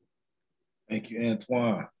 Thank you,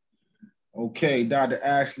 Antoine. Okay, Dr.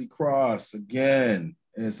 Ashley Cross, again,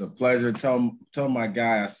 it's a pleasure. Tell my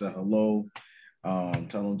guy I said hello. Tell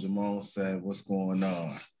him Jamon said what's going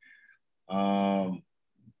on.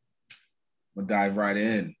 We'll dive right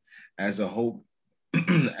in. As a hope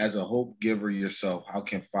giver yourself, how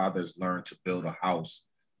can fathers learn to build a house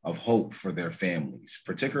of hope for their families,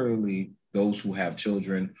 particularly those who have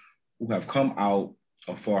children who have come out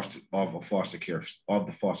of the foster care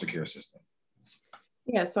system?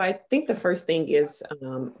 Yeah, so I think the first thing is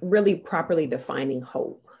really properly defining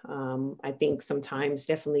hope. I think sometimes,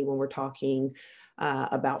 definitely when we're talking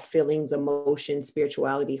about feelings, emotions,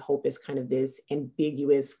 spirituality, hope is kind of this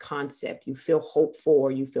ambiguous concept. You feel hope for,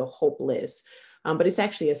 you feel hopeless. But it's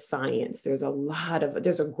actually a science. There's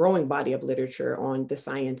a growing body of literature on the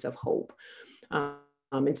science of hope.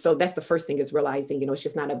 And so that's the first thing, is realizing, you know, it's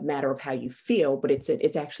just not a matter of how you feel, but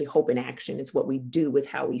it's actually hope in action. It's what we do with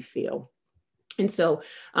how we feel. And so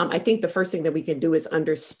I think the first thing that we can do is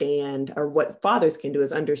understand, or what fathers can do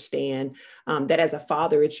is understand that as a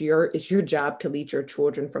father, it's your job to lead your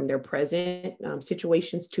children from their present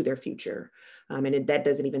situations to their future. And that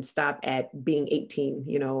doesn't even stop at being 18,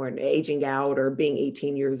 you know, or aging out, or being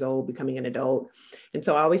 18 years old, becoming an adult. And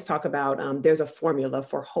so I always talk about there's a formula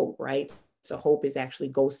for hope, right? So hope is actually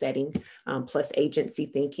goal setting plus agency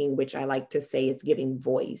thinking, which I like to say is giving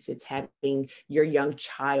voice. It's having your young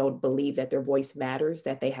child believe that their voice matters,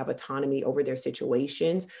 that they have autonomy over their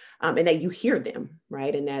situations, and that you hear them,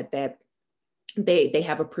 right? And that they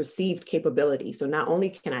have a perceived capability. So not only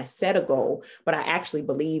can I set a goal, but I actually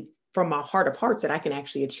believe from my heart of hearts that I can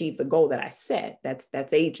actually achieve the goal that I set.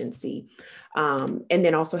 That's agency. And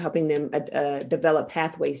then also helping them develop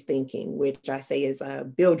pathways thinking, which I say is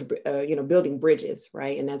building bridges,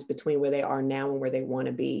 right? And that's between where they are now and where they want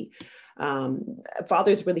to be.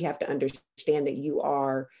 Fathers really have to understand that you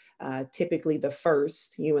are typically the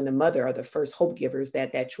first, you and the mother are the first hope givers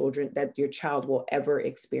that your child will ever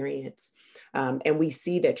experience. And we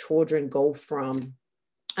see that children go from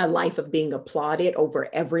a life of being applauded over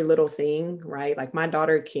every little thing, right? Like my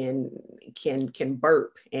daughter can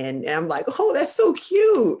burp, and I'm like, oh, that's so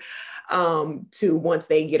cute. To once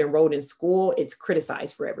they get enrolled in school, it's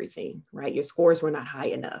criticized for everything, right? Your scores were not high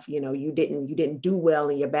enough. You know, you didn't do well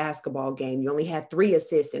in your basketball game. You only had 3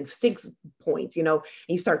 assists and 6 points, you know, and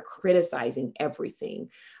you start criticizing everything.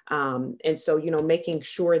 And so, you know, making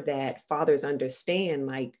sure that fathers understand,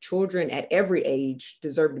 like, children at every age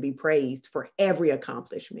deserve to be praised for every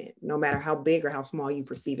accomplishment, no matter how big or how small you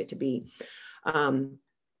perceive it to be.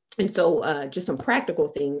 And so just some practical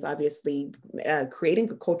things, obviously,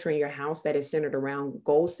 creating a culture in your house that is centered around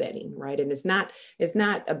goal setting, right? And it's not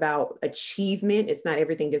about achievement. It's not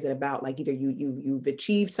everything is it about like either you've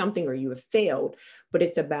achieved something or you have failed, but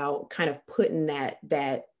it's about kind of putting that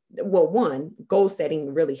well, one, goal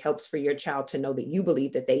setting really helps for your child to know that you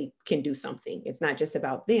believe that they can do something. It's not just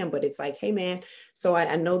about them, but it's like, hey man, so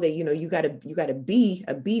I know that, you know, you gotta be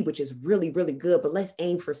a B, which is really, really good, but let's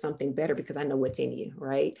aim for something better because I know what's in you,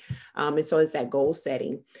 right? And so it's that goal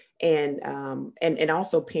setting. And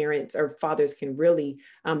also parents or fathers can really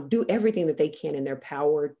do everything that they can in their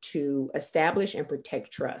power to establish and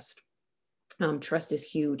protect trust. Trust is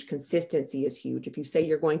huge. Consistency is huge. If you say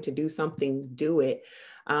you're going to do something, do it.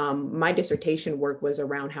 My dissertation work was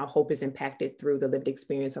around how hope is impacted through the lived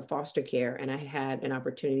experience of foster care. And I had an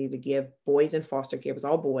opportunity to give boys in foster care, it was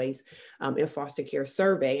all boys, in foster care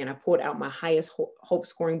survey. And I pulled out my highest hope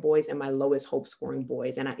scoring boys and my lowest hope scoring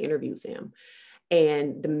boys, and I interviewed them.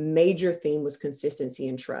 And the major theme was consistency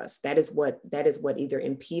and trust. That is what either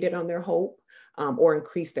impeded on their hope or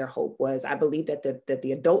increased their hope. Was I believe that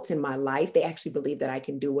the adults in my life, they actually believe that I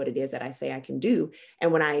can do what it is that I say I can do.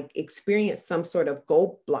 And when I experience some sort of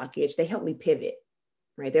goal blockage, they help me pivot,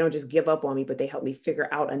 right? They don't just give up on me, but they help me figure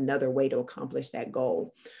out another way to accomplish that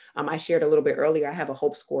goal. I shared a little bit earlier, I have a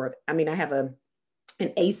hope score. I have an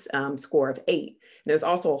ACE score of 8. And there's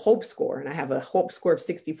also a hope score, and I have a hope score of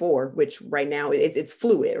 64, which right now it's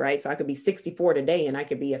fluid, right? So I could be 64 today and I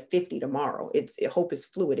could be a 50 tomorrow. Hope is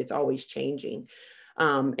fluid. It's always changing.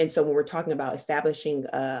 And so when we're talking about establishing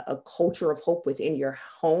a culture of hope within your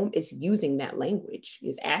home, it's using that language,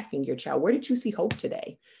 is asking your child, where did you see hope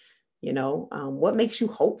today? You know, what makes you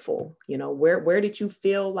hopeful? You know, where did you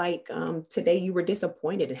feel like today you were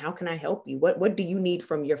disappointed, and how can I help you? What do you need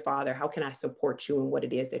from your father? How can I support you in what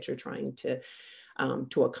it is that you're trying to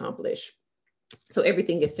accomplish? So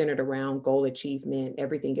everything is centered around goal achievement.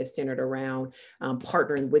 Everything is centered around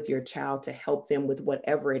partnering with your child to help them with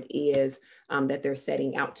whatever it is that they're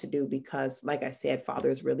setting out to do. Because, like I said,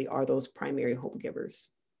 fathers really are those primary hope givers.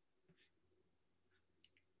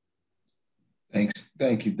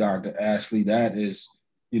 Thank you, Dr. Ashley. That is,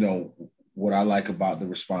 you know, what I like about the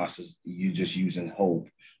responses. You just using hope.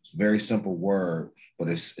 It's a very simple word, but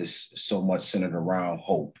it's so much centered around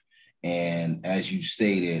hope. And as you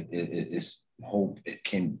stated, it's hope.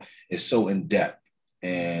 It's so in depth.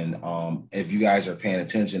 And if you guys are paying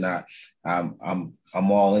attention, I'm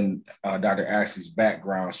all in Dr. Ashley's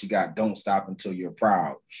background. She got "Don't Stop Until You're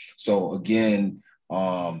Proud." So again,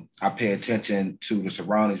 I pay attention to the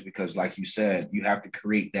surroundings because, like you said, you have to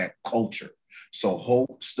create that culture. So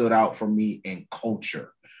hope stood out for me in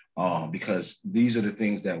culture because these are the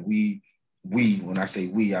things that we, when I say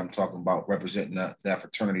we, I'm talking about representing that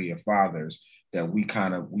fraternity of fathers that we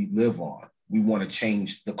live on. We want to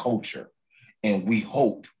change the culture, and we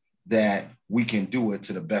hope that we can do it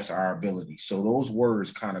to the best of our ability. So those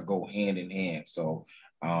words kind of go hand in hand. So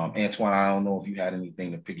Antoine, I don't know if you had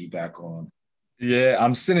anything to piggyback on. Yeah,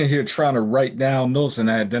 I'm sitting here trying to write down notes, and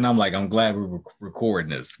then I'm like, I'm glad we're recording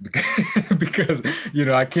this because you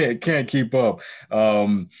know I can't keep up.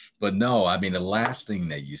 But no, I mean the last thing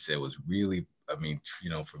that you said was really, I mean, you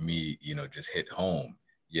know, for me, you know, just hit home.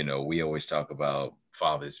 You know, we always talk about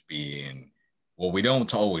fathers being, well, we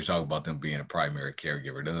don't always talk about them being a primary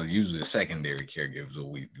caregiver. They're usually the secondary caregivers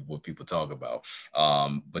what people talk about.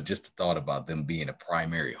 But just the thought about them being a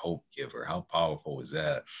primary hope giver, how powerful is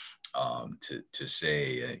that? To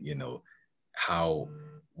say, you know,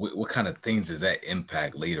 what kind of things does that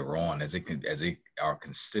impact later on as they are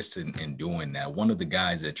consistent in doing that. One of the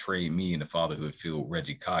guys that trained me in the fatherhood field,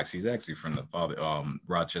 Reggie Cox, he's actually from the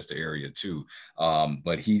Rochester area too.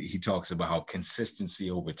 But he talks about how consistency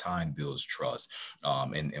over time builds trust.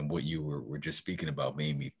 And what you were just speaking about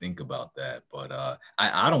made me think about that. But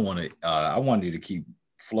I don't want to, I wanted you to keep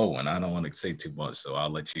flowing. I don't want to say too much, so I'll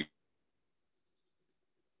let you.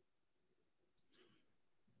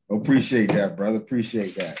 Appreciate that, brother.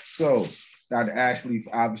 Appreciate that. So, Dr. Ashley,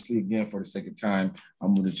 obviously, again, for the sake of time,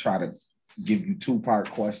 I'm going to try to give you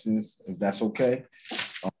 2-part questions, if that's okay.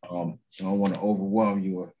 I don't want to overwhelm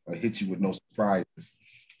you or hit you with no surprises.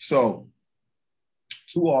 So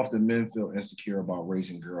too often men feel insecure about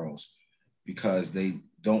raising girls because they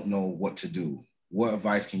don't know what to do. What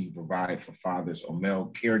advice can you provide for fathers or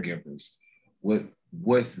male caregivers with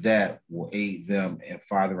that will aid them in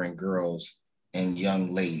fathering girls and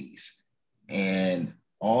young ladies? And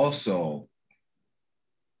also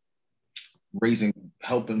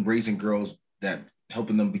helping raising girls, that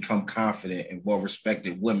helping them become confident and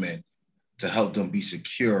well-respected women to help them be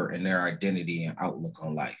secure in their identity and outlook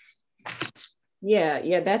on life.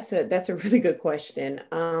 Yeah, that's a really good question.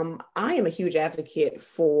 I am a huge advocate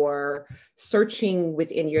for searching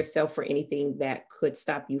within yourself for anything that could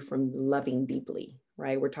stop you from loving deeply,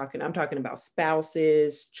 right? I'm talking about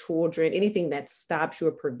spouses, children, anything that stops you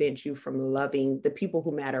or prevents you from loving the people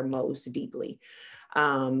who matter most deeply.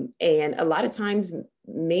 And a lot of times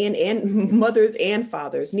men and mothers and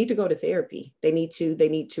fathers need to go to therapy. They need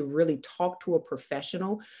to really talk to a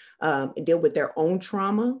professional, deal with their own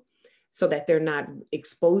trauma, so that they're not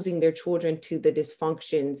exposing their children to the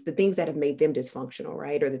dysfunctions, the things that have made them dysfunctional,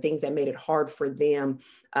 right? Or the things that made it hard for them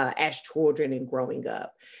as children and growing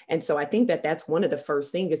up. And so I think that that's one of the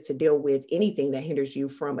first things, is to deal with anything that hinders you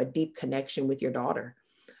from a deep connection with your daughter.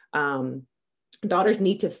 Daughters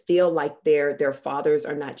need to feel like their fathers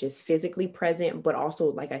are not just physically present, but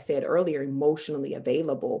also, like I said earlier, emotionally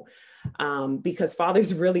available, because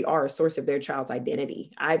fathers really are a source of their child's identity.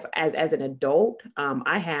 As an adult,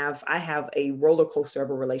 I have a roller coaster of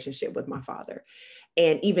a relationship with my father,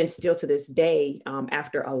 and even still to this day,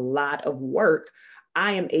 after a lot of work,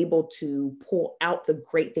 I am able to pull out the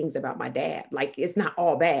great things about my dad. Like, it's not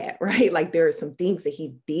all bad, right? Like, there are some things that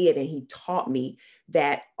he did and he taught me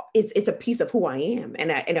that it's a piece of who I am. And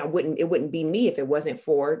it wouldn't be me if it wasn't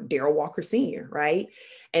for Darrell Walker Sr., right?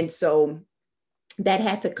 And so that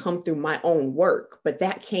had to come through my own work, but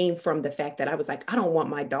that came from the fact that I was like, I don't want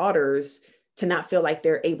my daughters to not feel like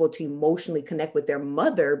they're able to emotionally connect with their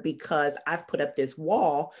mother, because I've put up this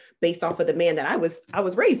wall based off of the man that I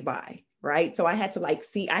was raised by. Right. So I had to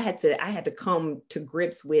I had to come to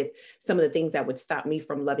grips with some of the things that would stop me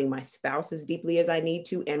from loving my spouse as deeply as I need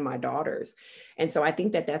to, and my daughters. And so I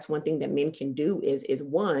think that that's one thing that men can do is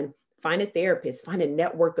one, find a therapist, find a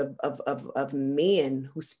network of men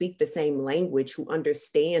who speak the same language, who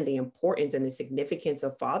understand the importance and the significance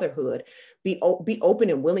of fatherhood, be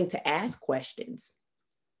open and willing to ask questions.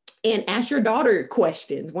 And ask your daughter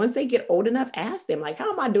questions. Once they get old enough, ask them, like,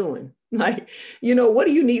 how am I doing? Like, what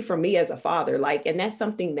do you need from me as a father? Like, and that's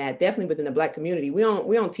something that definitely within the Black community, we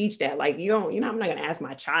don't teach that. Like, I'm not going to ask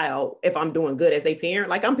my child if I'm doing good as a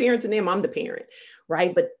parent. Like, I'm parenting them, I'm the parent,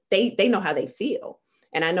 right? But they know how they feel.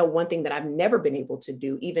 And I know one thing that I've never been able to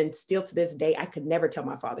do, even still to this day, I could never tell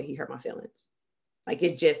my father he hurt my feelings. Like,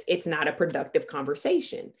 it's not a productive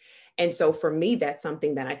conversation. And so for me, that's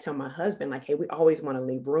something that I tell my husband, like, hey, we always want to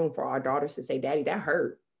leave room for our daughters to say, Daddy, that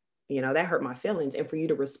hurt. That hurt my feelings. And for you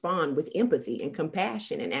to respond with empathy and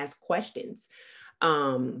compassion and ask questions.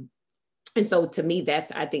 And so to me,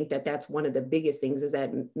 I think that that's one of the biggest things, is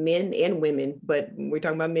that men and women, but we're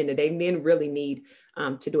talking about men today, men really need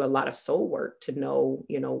to do a lot of soul work to know,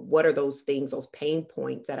 what are those things, those pain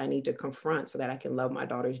points that I need to confront so that I can love my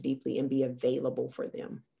daughters deeply and be available for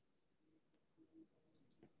them.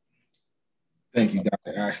 Thank you,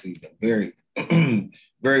 Dr. Ashley. Very,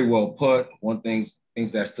 very well put. One things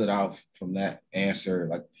that stood out from that answer,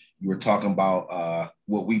 like you were talking about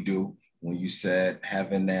what we do when you said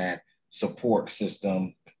having that support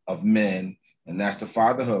system of men, and that's the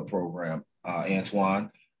fatherhood program, Antoine.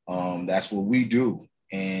 That's what we do,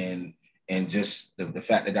 and just the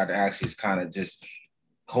fact that Dr. Ashley is kind of just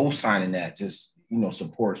co-signing that, just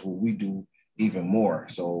supports what we do even more.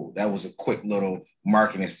 So that was a quick little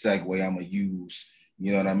marketing segue I'm gonna use.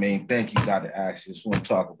 You know what I mean? Thank you, Dr. Ashley. Just want to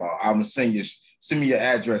talk about. I'm gonna send me your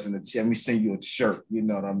address in the chat. Let me send you a shirt. You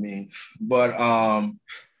know what I mean? But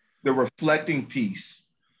the reflecting piece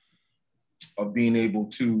of being able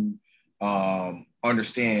to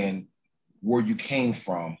understand where you came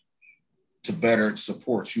from to better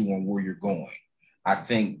support you on where you're going. I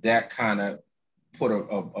think that kind of put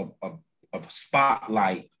a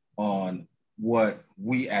spotlight on what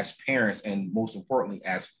we as parents, and most importantly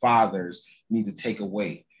as fathers, need to take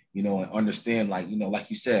away, and understand, like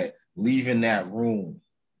you said, leaving that room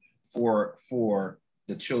for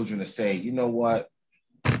the children to say, you know what,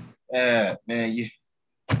 man,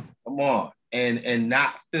 come on, and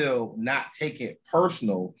not take it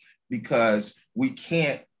personal, because we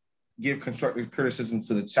can't give constructive criticism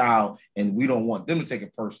to the child, and we don't want them to take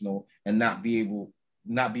it personal and not be able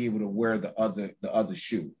to wear the other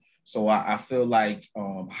shoe. So I feel like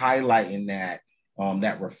highlighting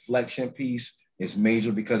that reflection piece is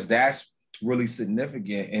major, because that's really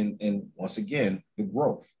significant. And once again, the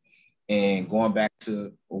growth. And going back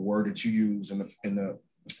to a word that you use in the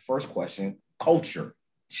first question, culture,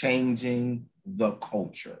 changing the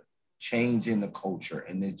culture,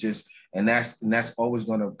 and that's always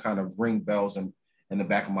going to kind of ring bells in the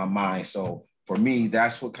back of my mind. So for me,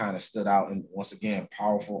 that's what kind of stood out. And once again,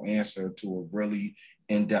 powerful answer to a really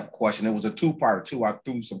in-depth question. It was a two-parter too. I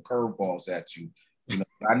threw some curveballs at you. You know,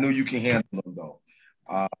 I knew you can handle them though.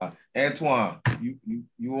 Antoine,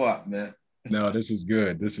 you up, man. No, this is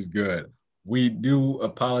good. This is good. We do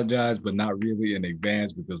apologize, but not really in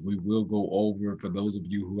advance, because we will go over. For those of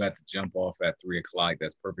you who have to jump off at 3 o'clock,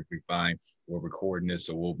 that's perfectly fine. We're recording this,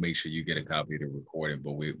 so we'll make sure you get a copy of the recording,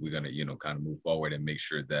 but we're going to, kind of move forward and make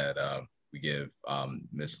sure that we give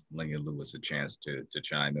Miss Linya Lewis a chance to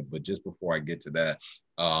chime in. But just before I get to that,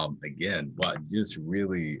 again, just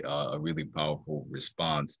really a really powerful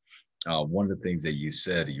response. One of the things that you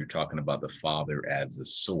said, you're talking about the father as a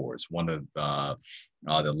source. One of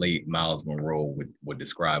the late Miles Monroe would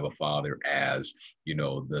describe a father as,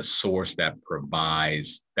 the source that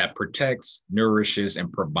provides, that protects, nourishes,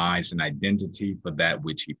 and provides an identity for that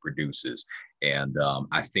which he produces. And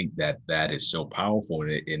I think that is so powerful,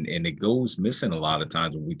 and it goes missing a lot of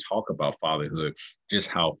times when we talk about fatherhood, just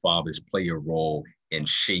how fathers play a role in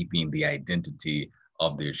shaping the identity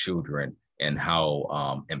of their children, and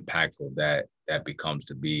how impactful that becomes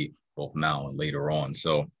to be both now and later on.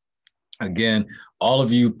 So again, all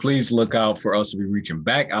of you, please look out for us to be reaching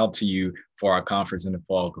back out to you for our conference in the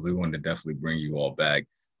fall, because we want to definitely bring you all back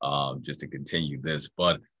just to continue this.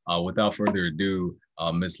 But without further ado,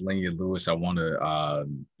 Ms. Linya Lewis, I want to,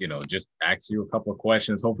 just ask you a couple of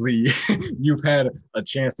questions. Hopefully you've had a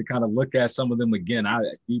chance to kind of look at some of them again. I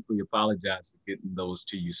deeply apologize for getting those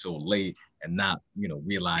to you so late and not,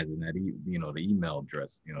 realizing that, the email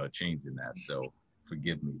address, changing that. So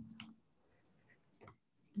forgive me.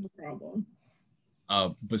 No problem.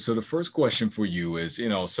 But so the first question for you is,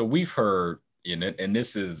 so we've heard, and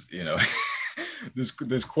this is,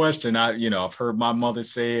 this question, I've heard my mother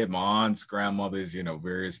say it, my aunts, grandmothers,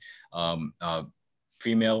 various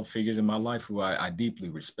female figures in my life who I deeply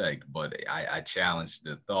respect, but I challenge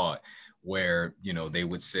the thought where, they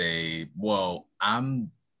would say, well, I'm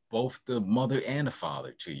both the mother and the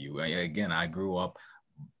father to you. Again, I grew up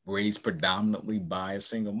raised predominantly by a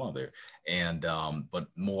single mother. And, but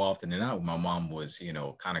more often than not, my mom was,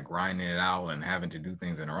 kind of grinding it out and having to do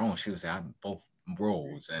things on her own. She was I'm both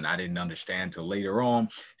roles, and I didn't understand till later on,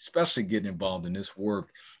 especially getting involved in this work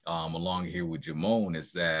along here with Jamone,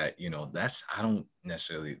 is that, I don't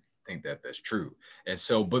necessarily think that that's true. And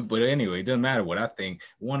so, but anyway, it doesn't matter what I think.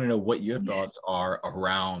 I want to know what your thoughts are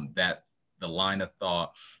around that, the line of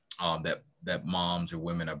thought that moms or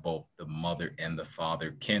women are both the mother and the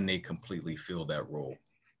father. Can they completely fill that role?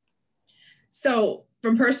 So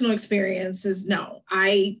from personal experiences, no,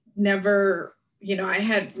 I never, I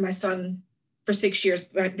had my son for 6 years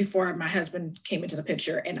before my husband came into the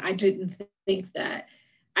picture. And I didn't think that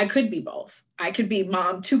I could be both. I could be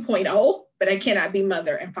mom 2.0, but I cannot be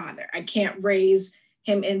mother and father. I can't raise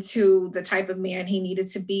him into the type of man he needed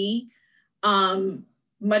to be.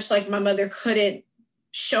 Much like my mother couldn't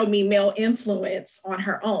show me male influence on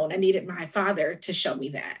her own. I needed my father to show me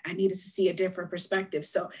that. I needed to see a different perspective.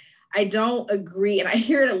 So I don't agree. And I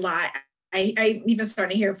hear it a lot. I even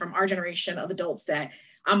starting to hear from our generation of adults that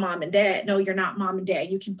I'm mom and dad. No, you're not mom and dad.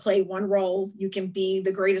 You can play one role. You can be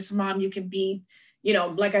the greatest mom. You can be,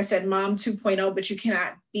 like I said, mom 2.0, but you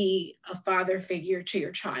cannot be a father figure to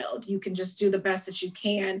your child. You can just do the best that you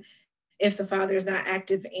can if the father is not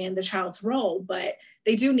active in the child's role, but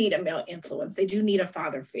they do need a male influence. They do need a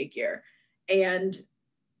father figure. And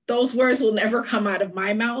those words will never come out of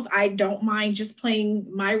my mouth. I don't mind just playing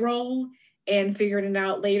my role and figuring it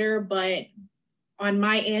out later. But on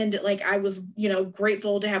my end, like I was,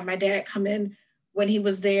 grateful to have my dad come in when he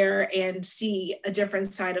was there and see a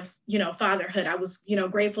different side of, fatherhood. I was,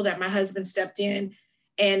 grateful that my husband stepped in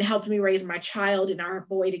and helped me raise my child and our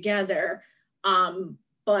boy together.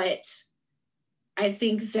 But I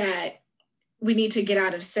think that we need to get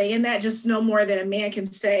out of saying that, just no more than a man can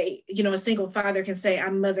say, a single father can say,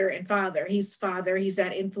 I'm mother and father. He's father, he's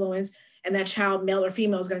that influence. And that child, male or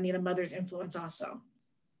female, is going to need a mother's influence also.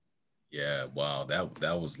 Yeah, wow,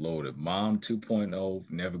 that was loaded. Mom 2.0,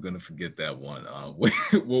 never gonna forget that one.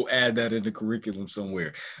 We'll add that in the curriculum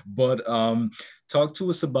somewhere. But talk to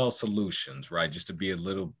us about solutions, right? Just to be a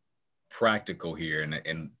little practical here,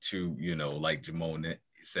 and to like Jamone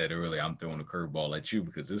said earlier, I'm throwing a curveball at you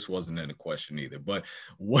because this wasn't in the question either. But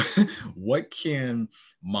what what can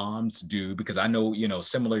moms do? Because I know,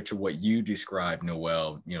 similar to what you described,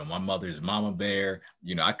 Noel, my mother's mama bear,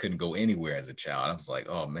 I couldn't go anywhere as a child. I was like,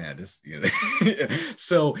 oh man, this,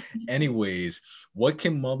 So anyways, what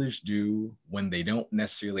can mothers do when they don't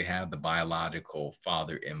necessarily have the biological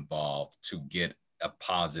father involved to get a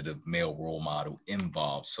positive male role model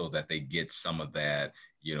involved so that they get some of that,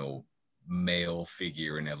 male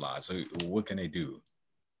figure in their lives? So what can they do?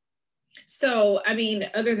 So, I mean,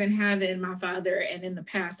 other than having my father and in the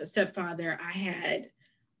past a stepfather, I had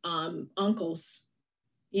uncles,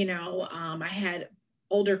 I had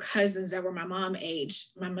older cousins that were my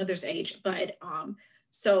mother's age, but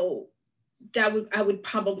so I would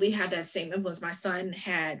probably have that same influence. My son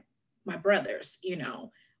had my brothers,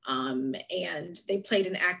 and they played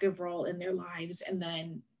an active role in their lives. And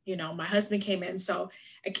then, my husband came in. So,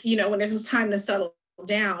 when it was time to settle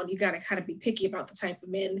down, you got to kind of be picky about the type of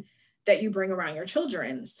men that you bring around your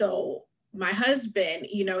children. So my husband,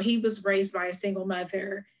 he was raised by a single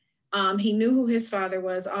mother. He knew who his father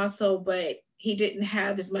was also, but he didn't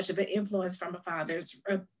have as much of an influence from a father's,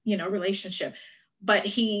 relationship.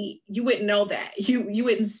 But you wouldn't know that. You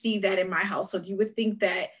wouldn't see that in my household. You would think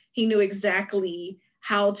that he knew exactly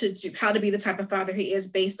how to be the type of father he is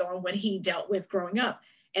based on what he dealt with growing up.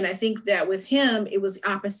 And I think that with him, it was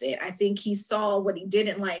opposite. I think he saw what he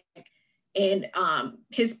didn't like in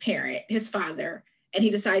his father, and he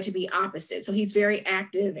decided to be opposite. So he's very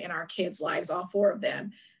active in our kids' lives, all four of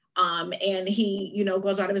them. And he,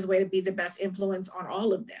 goes out of his way to be the best influence on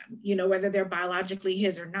all of them, whether they're biologically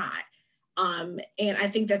his or not. And I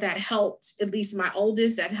think that helped, at least my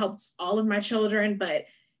oldest, that helped all of my children. But,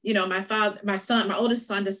 my oldest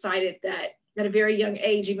son decided that at a very young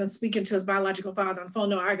age, even speaking to his biological father on the phone,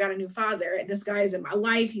 no, I got a new father, and this guy is in my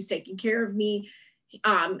life. He's taking care of me.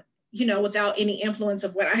 Without any influence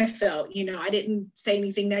of what I felt. I didn't say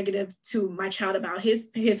anything negative to my child about his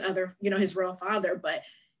other, his real father, but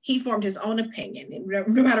he formed his own opinion. And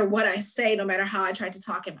no matter what I say, no matter how I tried to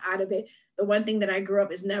talk him out of it, the one thing that I grew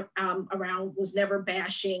up is was never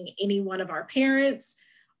bashing any one of our parents.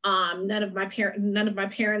 None of my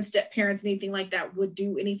parents, step parents, anything like that would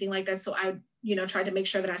do anything like that. So I, tried to make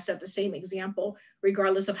sure that I set the same example,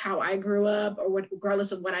 regardless of how I grew up or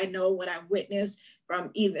regardless of what I know, what I've witnessed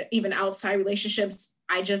from even outside relationships.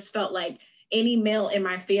 I just felt like any male in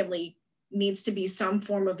my family needs to be some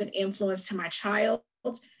form of an influence to my child,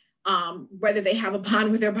 whether they have a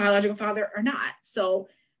bond with their biological father or not. So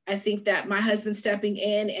I think that my husband stepping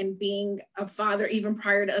in and being a father, even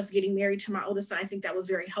prior to us getting married to my oldest son, I think that was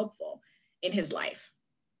very helpful in his life.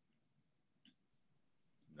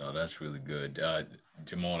 No, that's really good.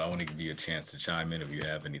 Jamal, I want to give you a chance to chime in if you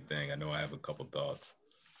have anything. I know I have a couple thoughts.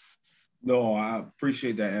 No, I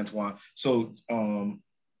appreciate that, Antoine. So,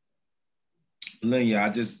 Lenya, I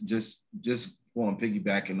just want to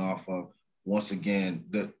piggybacking off of, once again,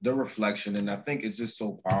 the reflection. And I think it's just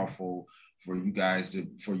so powerful for you guys,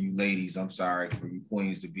 for you ladies, for you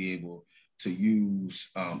queens to be able to use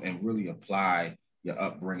and really apply your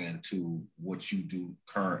upbringing to what you do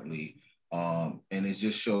currently. And it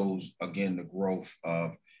just shows, again, the growth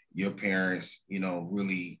of your parents,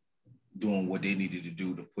 really doing what they needed to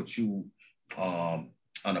do to put you on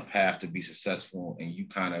a path to be successful, and you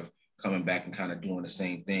kind of coming back and kind of doing the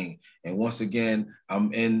same thing. And once again,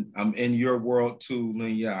 I'm in your world too,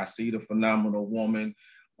 Lenya. I see the phenomenal woman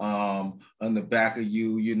on the back of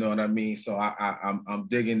you, you know what I mean? So I'm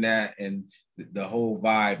digging that and the whole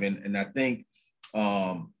vibe. And I think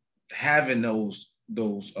having those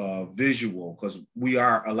visual, because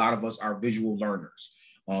a lot of us are visual learners.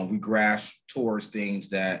 We grasp towards things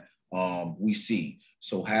that we see.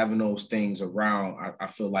 So having those things around, I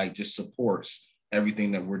feel like just supports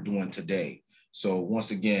everything that we're doing today. So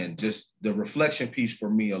once again, just the reflection piece for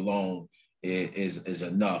me alone is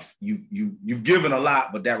enough. You've given a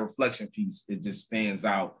lot, but that reflection piece, it just stands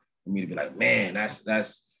out for me to be like, man,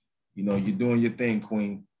 that's you're doing your thing,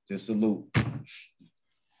 Queen. Just salute.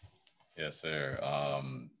 Yes, sir.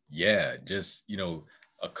 Yeah, just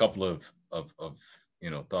a couple of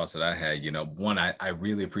thoughts that I had. One, I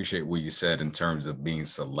really appreciate what you said in terms of being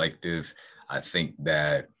selective. I think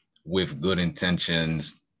that with good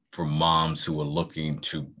intentions for moms who are looking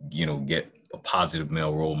to get a positive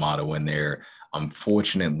male role model in there,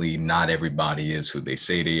 unfortunately not everybody is who they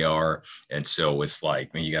say they are. And so it's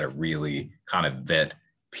like, man, you got to really kind of vet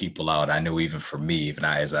people out. I know even for me, even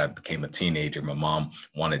as I became a teenager, my mom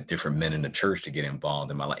wanted different men in the church to get involved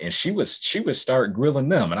in my life, and she would start grilling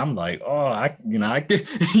them, and I'm like, oh, I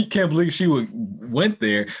can't believe she went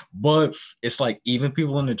there. But it's like, even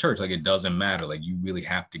people in the church, like, it doesn't matter. Like, you really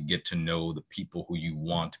have to get to know the people who you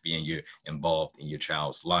want to be involved in your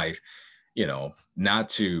child's life, not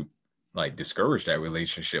to like discourage that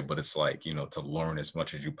relationship, but it's like, to learn as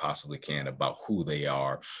much as you possibly can about who they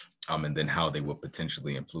are, and then how they will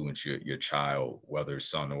potentially influence your child, whether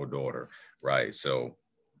son or daughter, right? So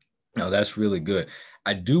no, that's really good.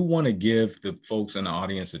 I do want to give the folks in the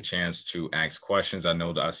audience a chance to ask questions. I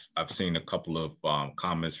know that I've seen a couple of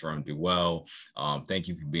comments from Duell. Thank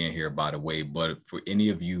you for being here, by the way. But for any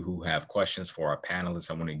of you who have questions for our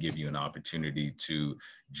panelists, I want to give you an opportunity to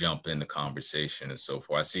jump in the conversation and so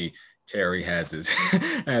forth. I see Terry has his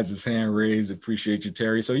has his hand raised. Appreciate you,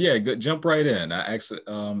 Terry. So yeah, good. Jump right in. I ask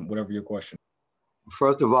whatever your question.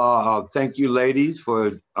 First of all, thank you, ladies,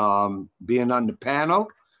 for being on the panel.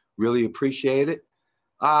 Really appreciate it.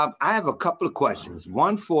 I have a couple of questions.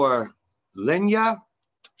 One for Lenya,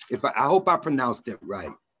 I hope I pronounced it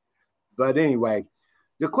right. But anyway,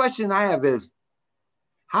 the question I have is,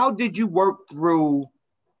 how did you work through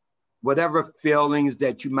whatever feelings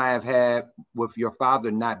that you might have had with your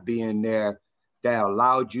father not being there that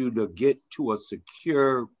allowed you to get to a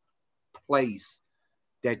secure place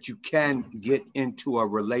that you can get into a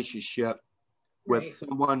relationship with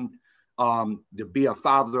someone to be a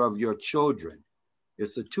father of your children?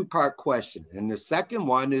 It's a two-part question. And the second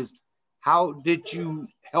one is, how did you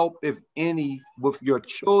help, if any, with your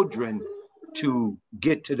children to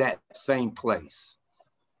get to that same place?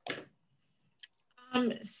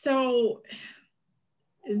 So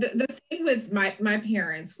the thing with my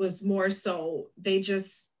parents was more so they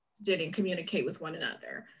just didn't communicate with one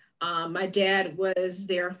another. My dad was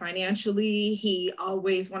there financially. He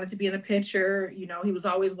always wanted to be in the picture. He was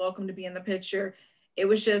always welcome to be in the picture. It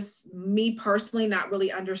was just me personally not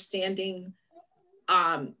really understanding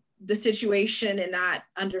the situation and not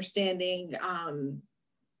understanding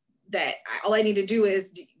that all I need to do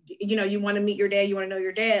is, you want to meet your dad, you want to know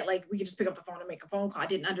your dad, like we could just pick up the phone and make a phone call. I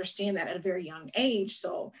didn't understand that at a very young age.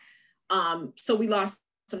 So we lost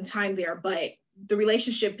some time there, but the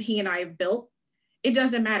relationship he and I have built, it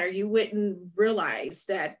doesn't matter. You wouldn't realize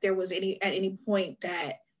that there was at any point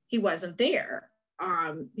that he wasn't there.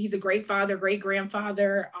 He's a great father, great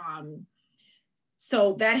grandfather.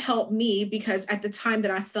 So that helped me because at the time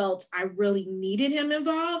that I felt I really needed him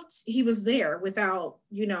involved, he was there without,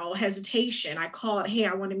 hesitation. I called, hey,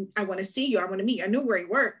 I want to see you. I want to meet you. I knew where he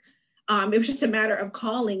worked. It was just a matter of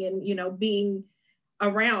calling and, being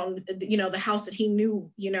around, the house that he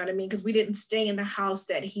knew, you know what I mean? Because we didn't stay in the house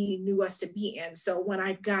that he knew us to be in. So when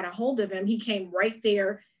I got a hold of him, he came right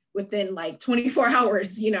there within like 24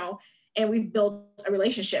 hours, and we've built a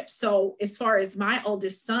relationship. So as far as my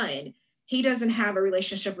oldest son, he doesn't have a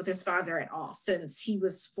relationship with his father at all since he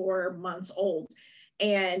was 4 months old.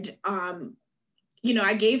 And,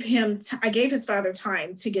 I gave his father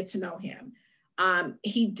time to get to know him.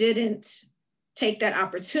 He didn't take that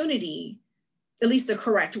opportunity, at least the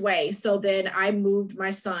correct way. So then I moved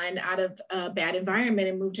my son out of a bad environment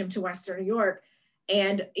and moved him to Western New York.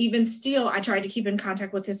 And even still, I tried to keep in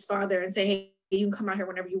contact with his father and say, hey, you can come out here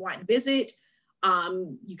whenever you want and visit.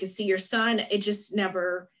 You can see your son. It just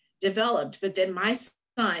never developed. But then my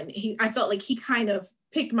son, I felt like he kind of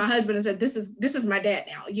picked my husband and said, this is my dad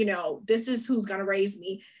now, this is who's going to raise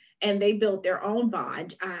me. And they built their own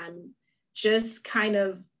bond, just kind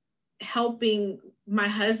of helping my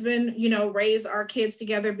husband, raise our kids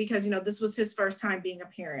together because, this was his first time being a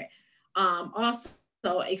parent. Also,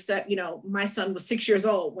 except, my son was 6 years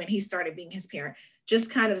old when he started being his parent,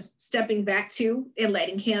 just kind of stepping back to and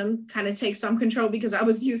letting him kind of take some control because I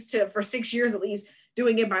was used to, for 6 years at least,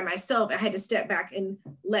 doing it by myself. I had to step back and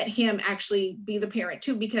let him actually be the parent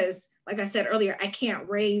too, because like I said earlier, I can't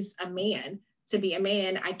raise a man to be a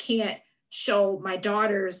man. I can't show my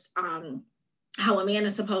daughters how a man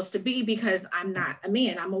is supposed to be because I'm not a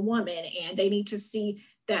man, I'm a woman, and they need to see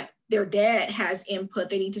that their dad has input.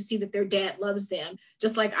 They need to see that their dad loves them,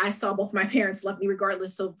 just like I saw both my parents love me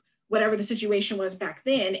regardless of whatever the situation was back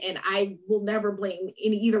then. And I will never blame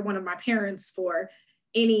either one of my parents for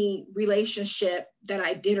any relationship that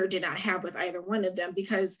I did or did not have with either one of them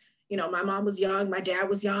because, my mom was young, my dad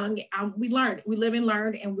was young. We learned, we live and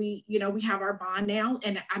learn, and we have our bond now.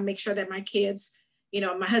 And I make sure that my kids,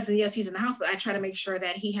 my husband, yes, he's in the house, but I try to make sure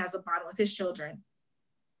that he has a bond with his children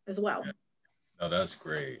as well. Oh, that's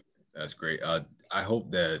great. That's great. I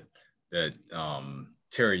hope that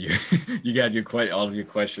Terry, you got all of your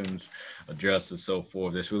questions addressed and so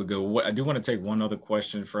forth. That's really good. I do want to take one other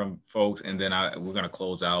question from folks, and then we're going to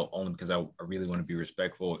close out, only because I really want to be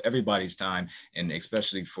respectful of everybody's time, and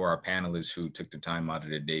especially for our panelists who took the time out of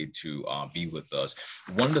their day to be with us.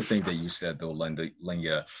 One of the things that you said, though,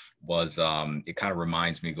 Lenya, was it kind of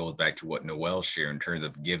reminds me, goes back to what Noel shared in terms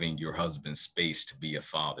of giving your husband space to be a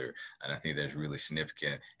father. And I think that's really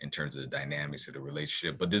significant in terms of the dynamics of the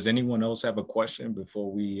relationship. But does anyone else have a question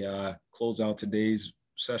before we close out today's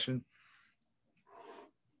session?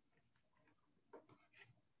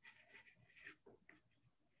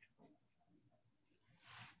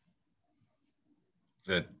 Is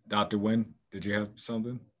that Dr. Nguyen? Did you have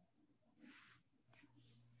something?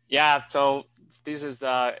 Yeah, so this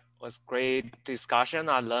was great discussion.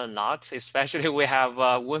 I learned a lot, especially we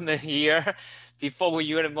have women here. Before we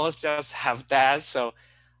usually most just have that. So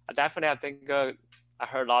definitely, I think I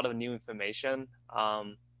heard a lot of new information.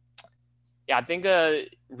 Yeah, I think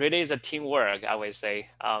really is a teamwork, I would say.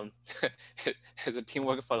 It's a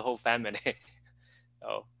teamwork for the whole family.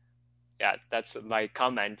 So yeah, that's my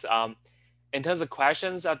comment. In terms of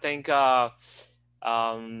questions, I think you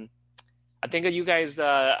guys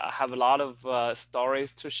have a lot of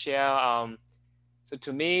stories to share. So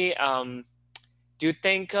to me, do you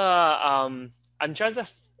think, I'm trying to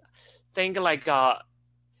think like,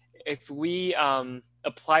 if we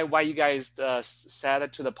apply what you guys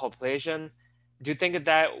said to the population, do you think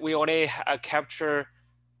that we only capture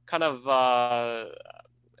kind of the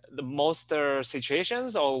most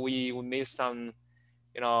situations, or we miss some,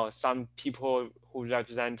 some people who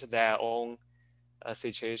represent their own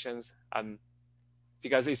situations?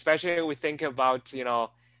 Because especially we think about,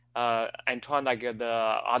 Antoine, like the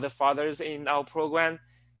other fathers in our program,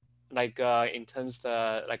 like in terms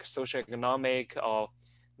of like socioeconomic or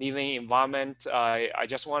living environment. I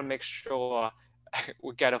just want to make sure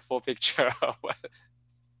we get a full picture of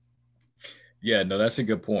Yeah, no, that's a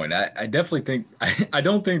good point. I definitely think I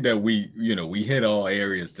don't think that we hit all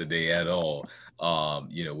areas today at all.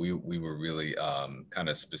 We were really kind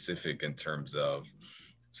of specific in terms of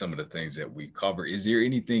some of the things that we cover. Is there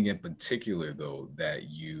anything in particular, though, that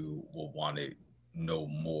you will want to know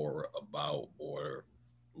more about or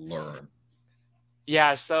learn?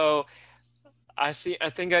 Yeah, so I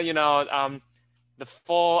think the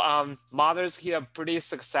four mothers here are pretty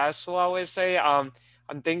successful, I would say. I'm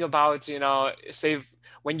thinking about, say,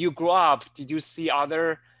 when you grew up, did you see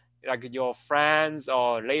other, like your friends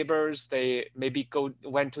or neighbors, they maybe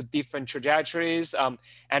went to different trajectories, and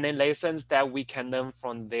then lessons that we can learn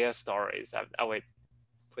from their stories? I would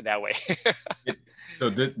put that way. So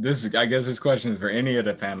this, I guess this question is for any of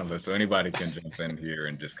the panelists, so anybody can jump in here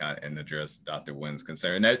and just kind of address Dr. Nguyen's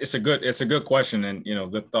concern. And it's a good question, and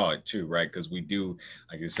good thought too, right? Because we do,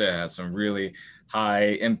 like you said, have some really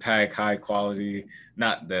high impact, high quality.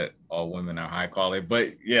 Not that all women are high quality,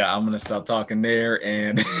 but yeah, I'm gonna stop talking there,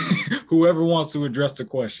 and whoever wants to address the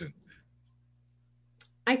question.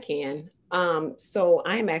 I can. So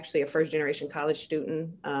I'm actually a first generation college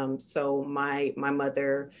student. So my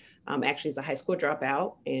mother actually is a high school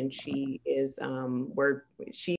dropout, and she is she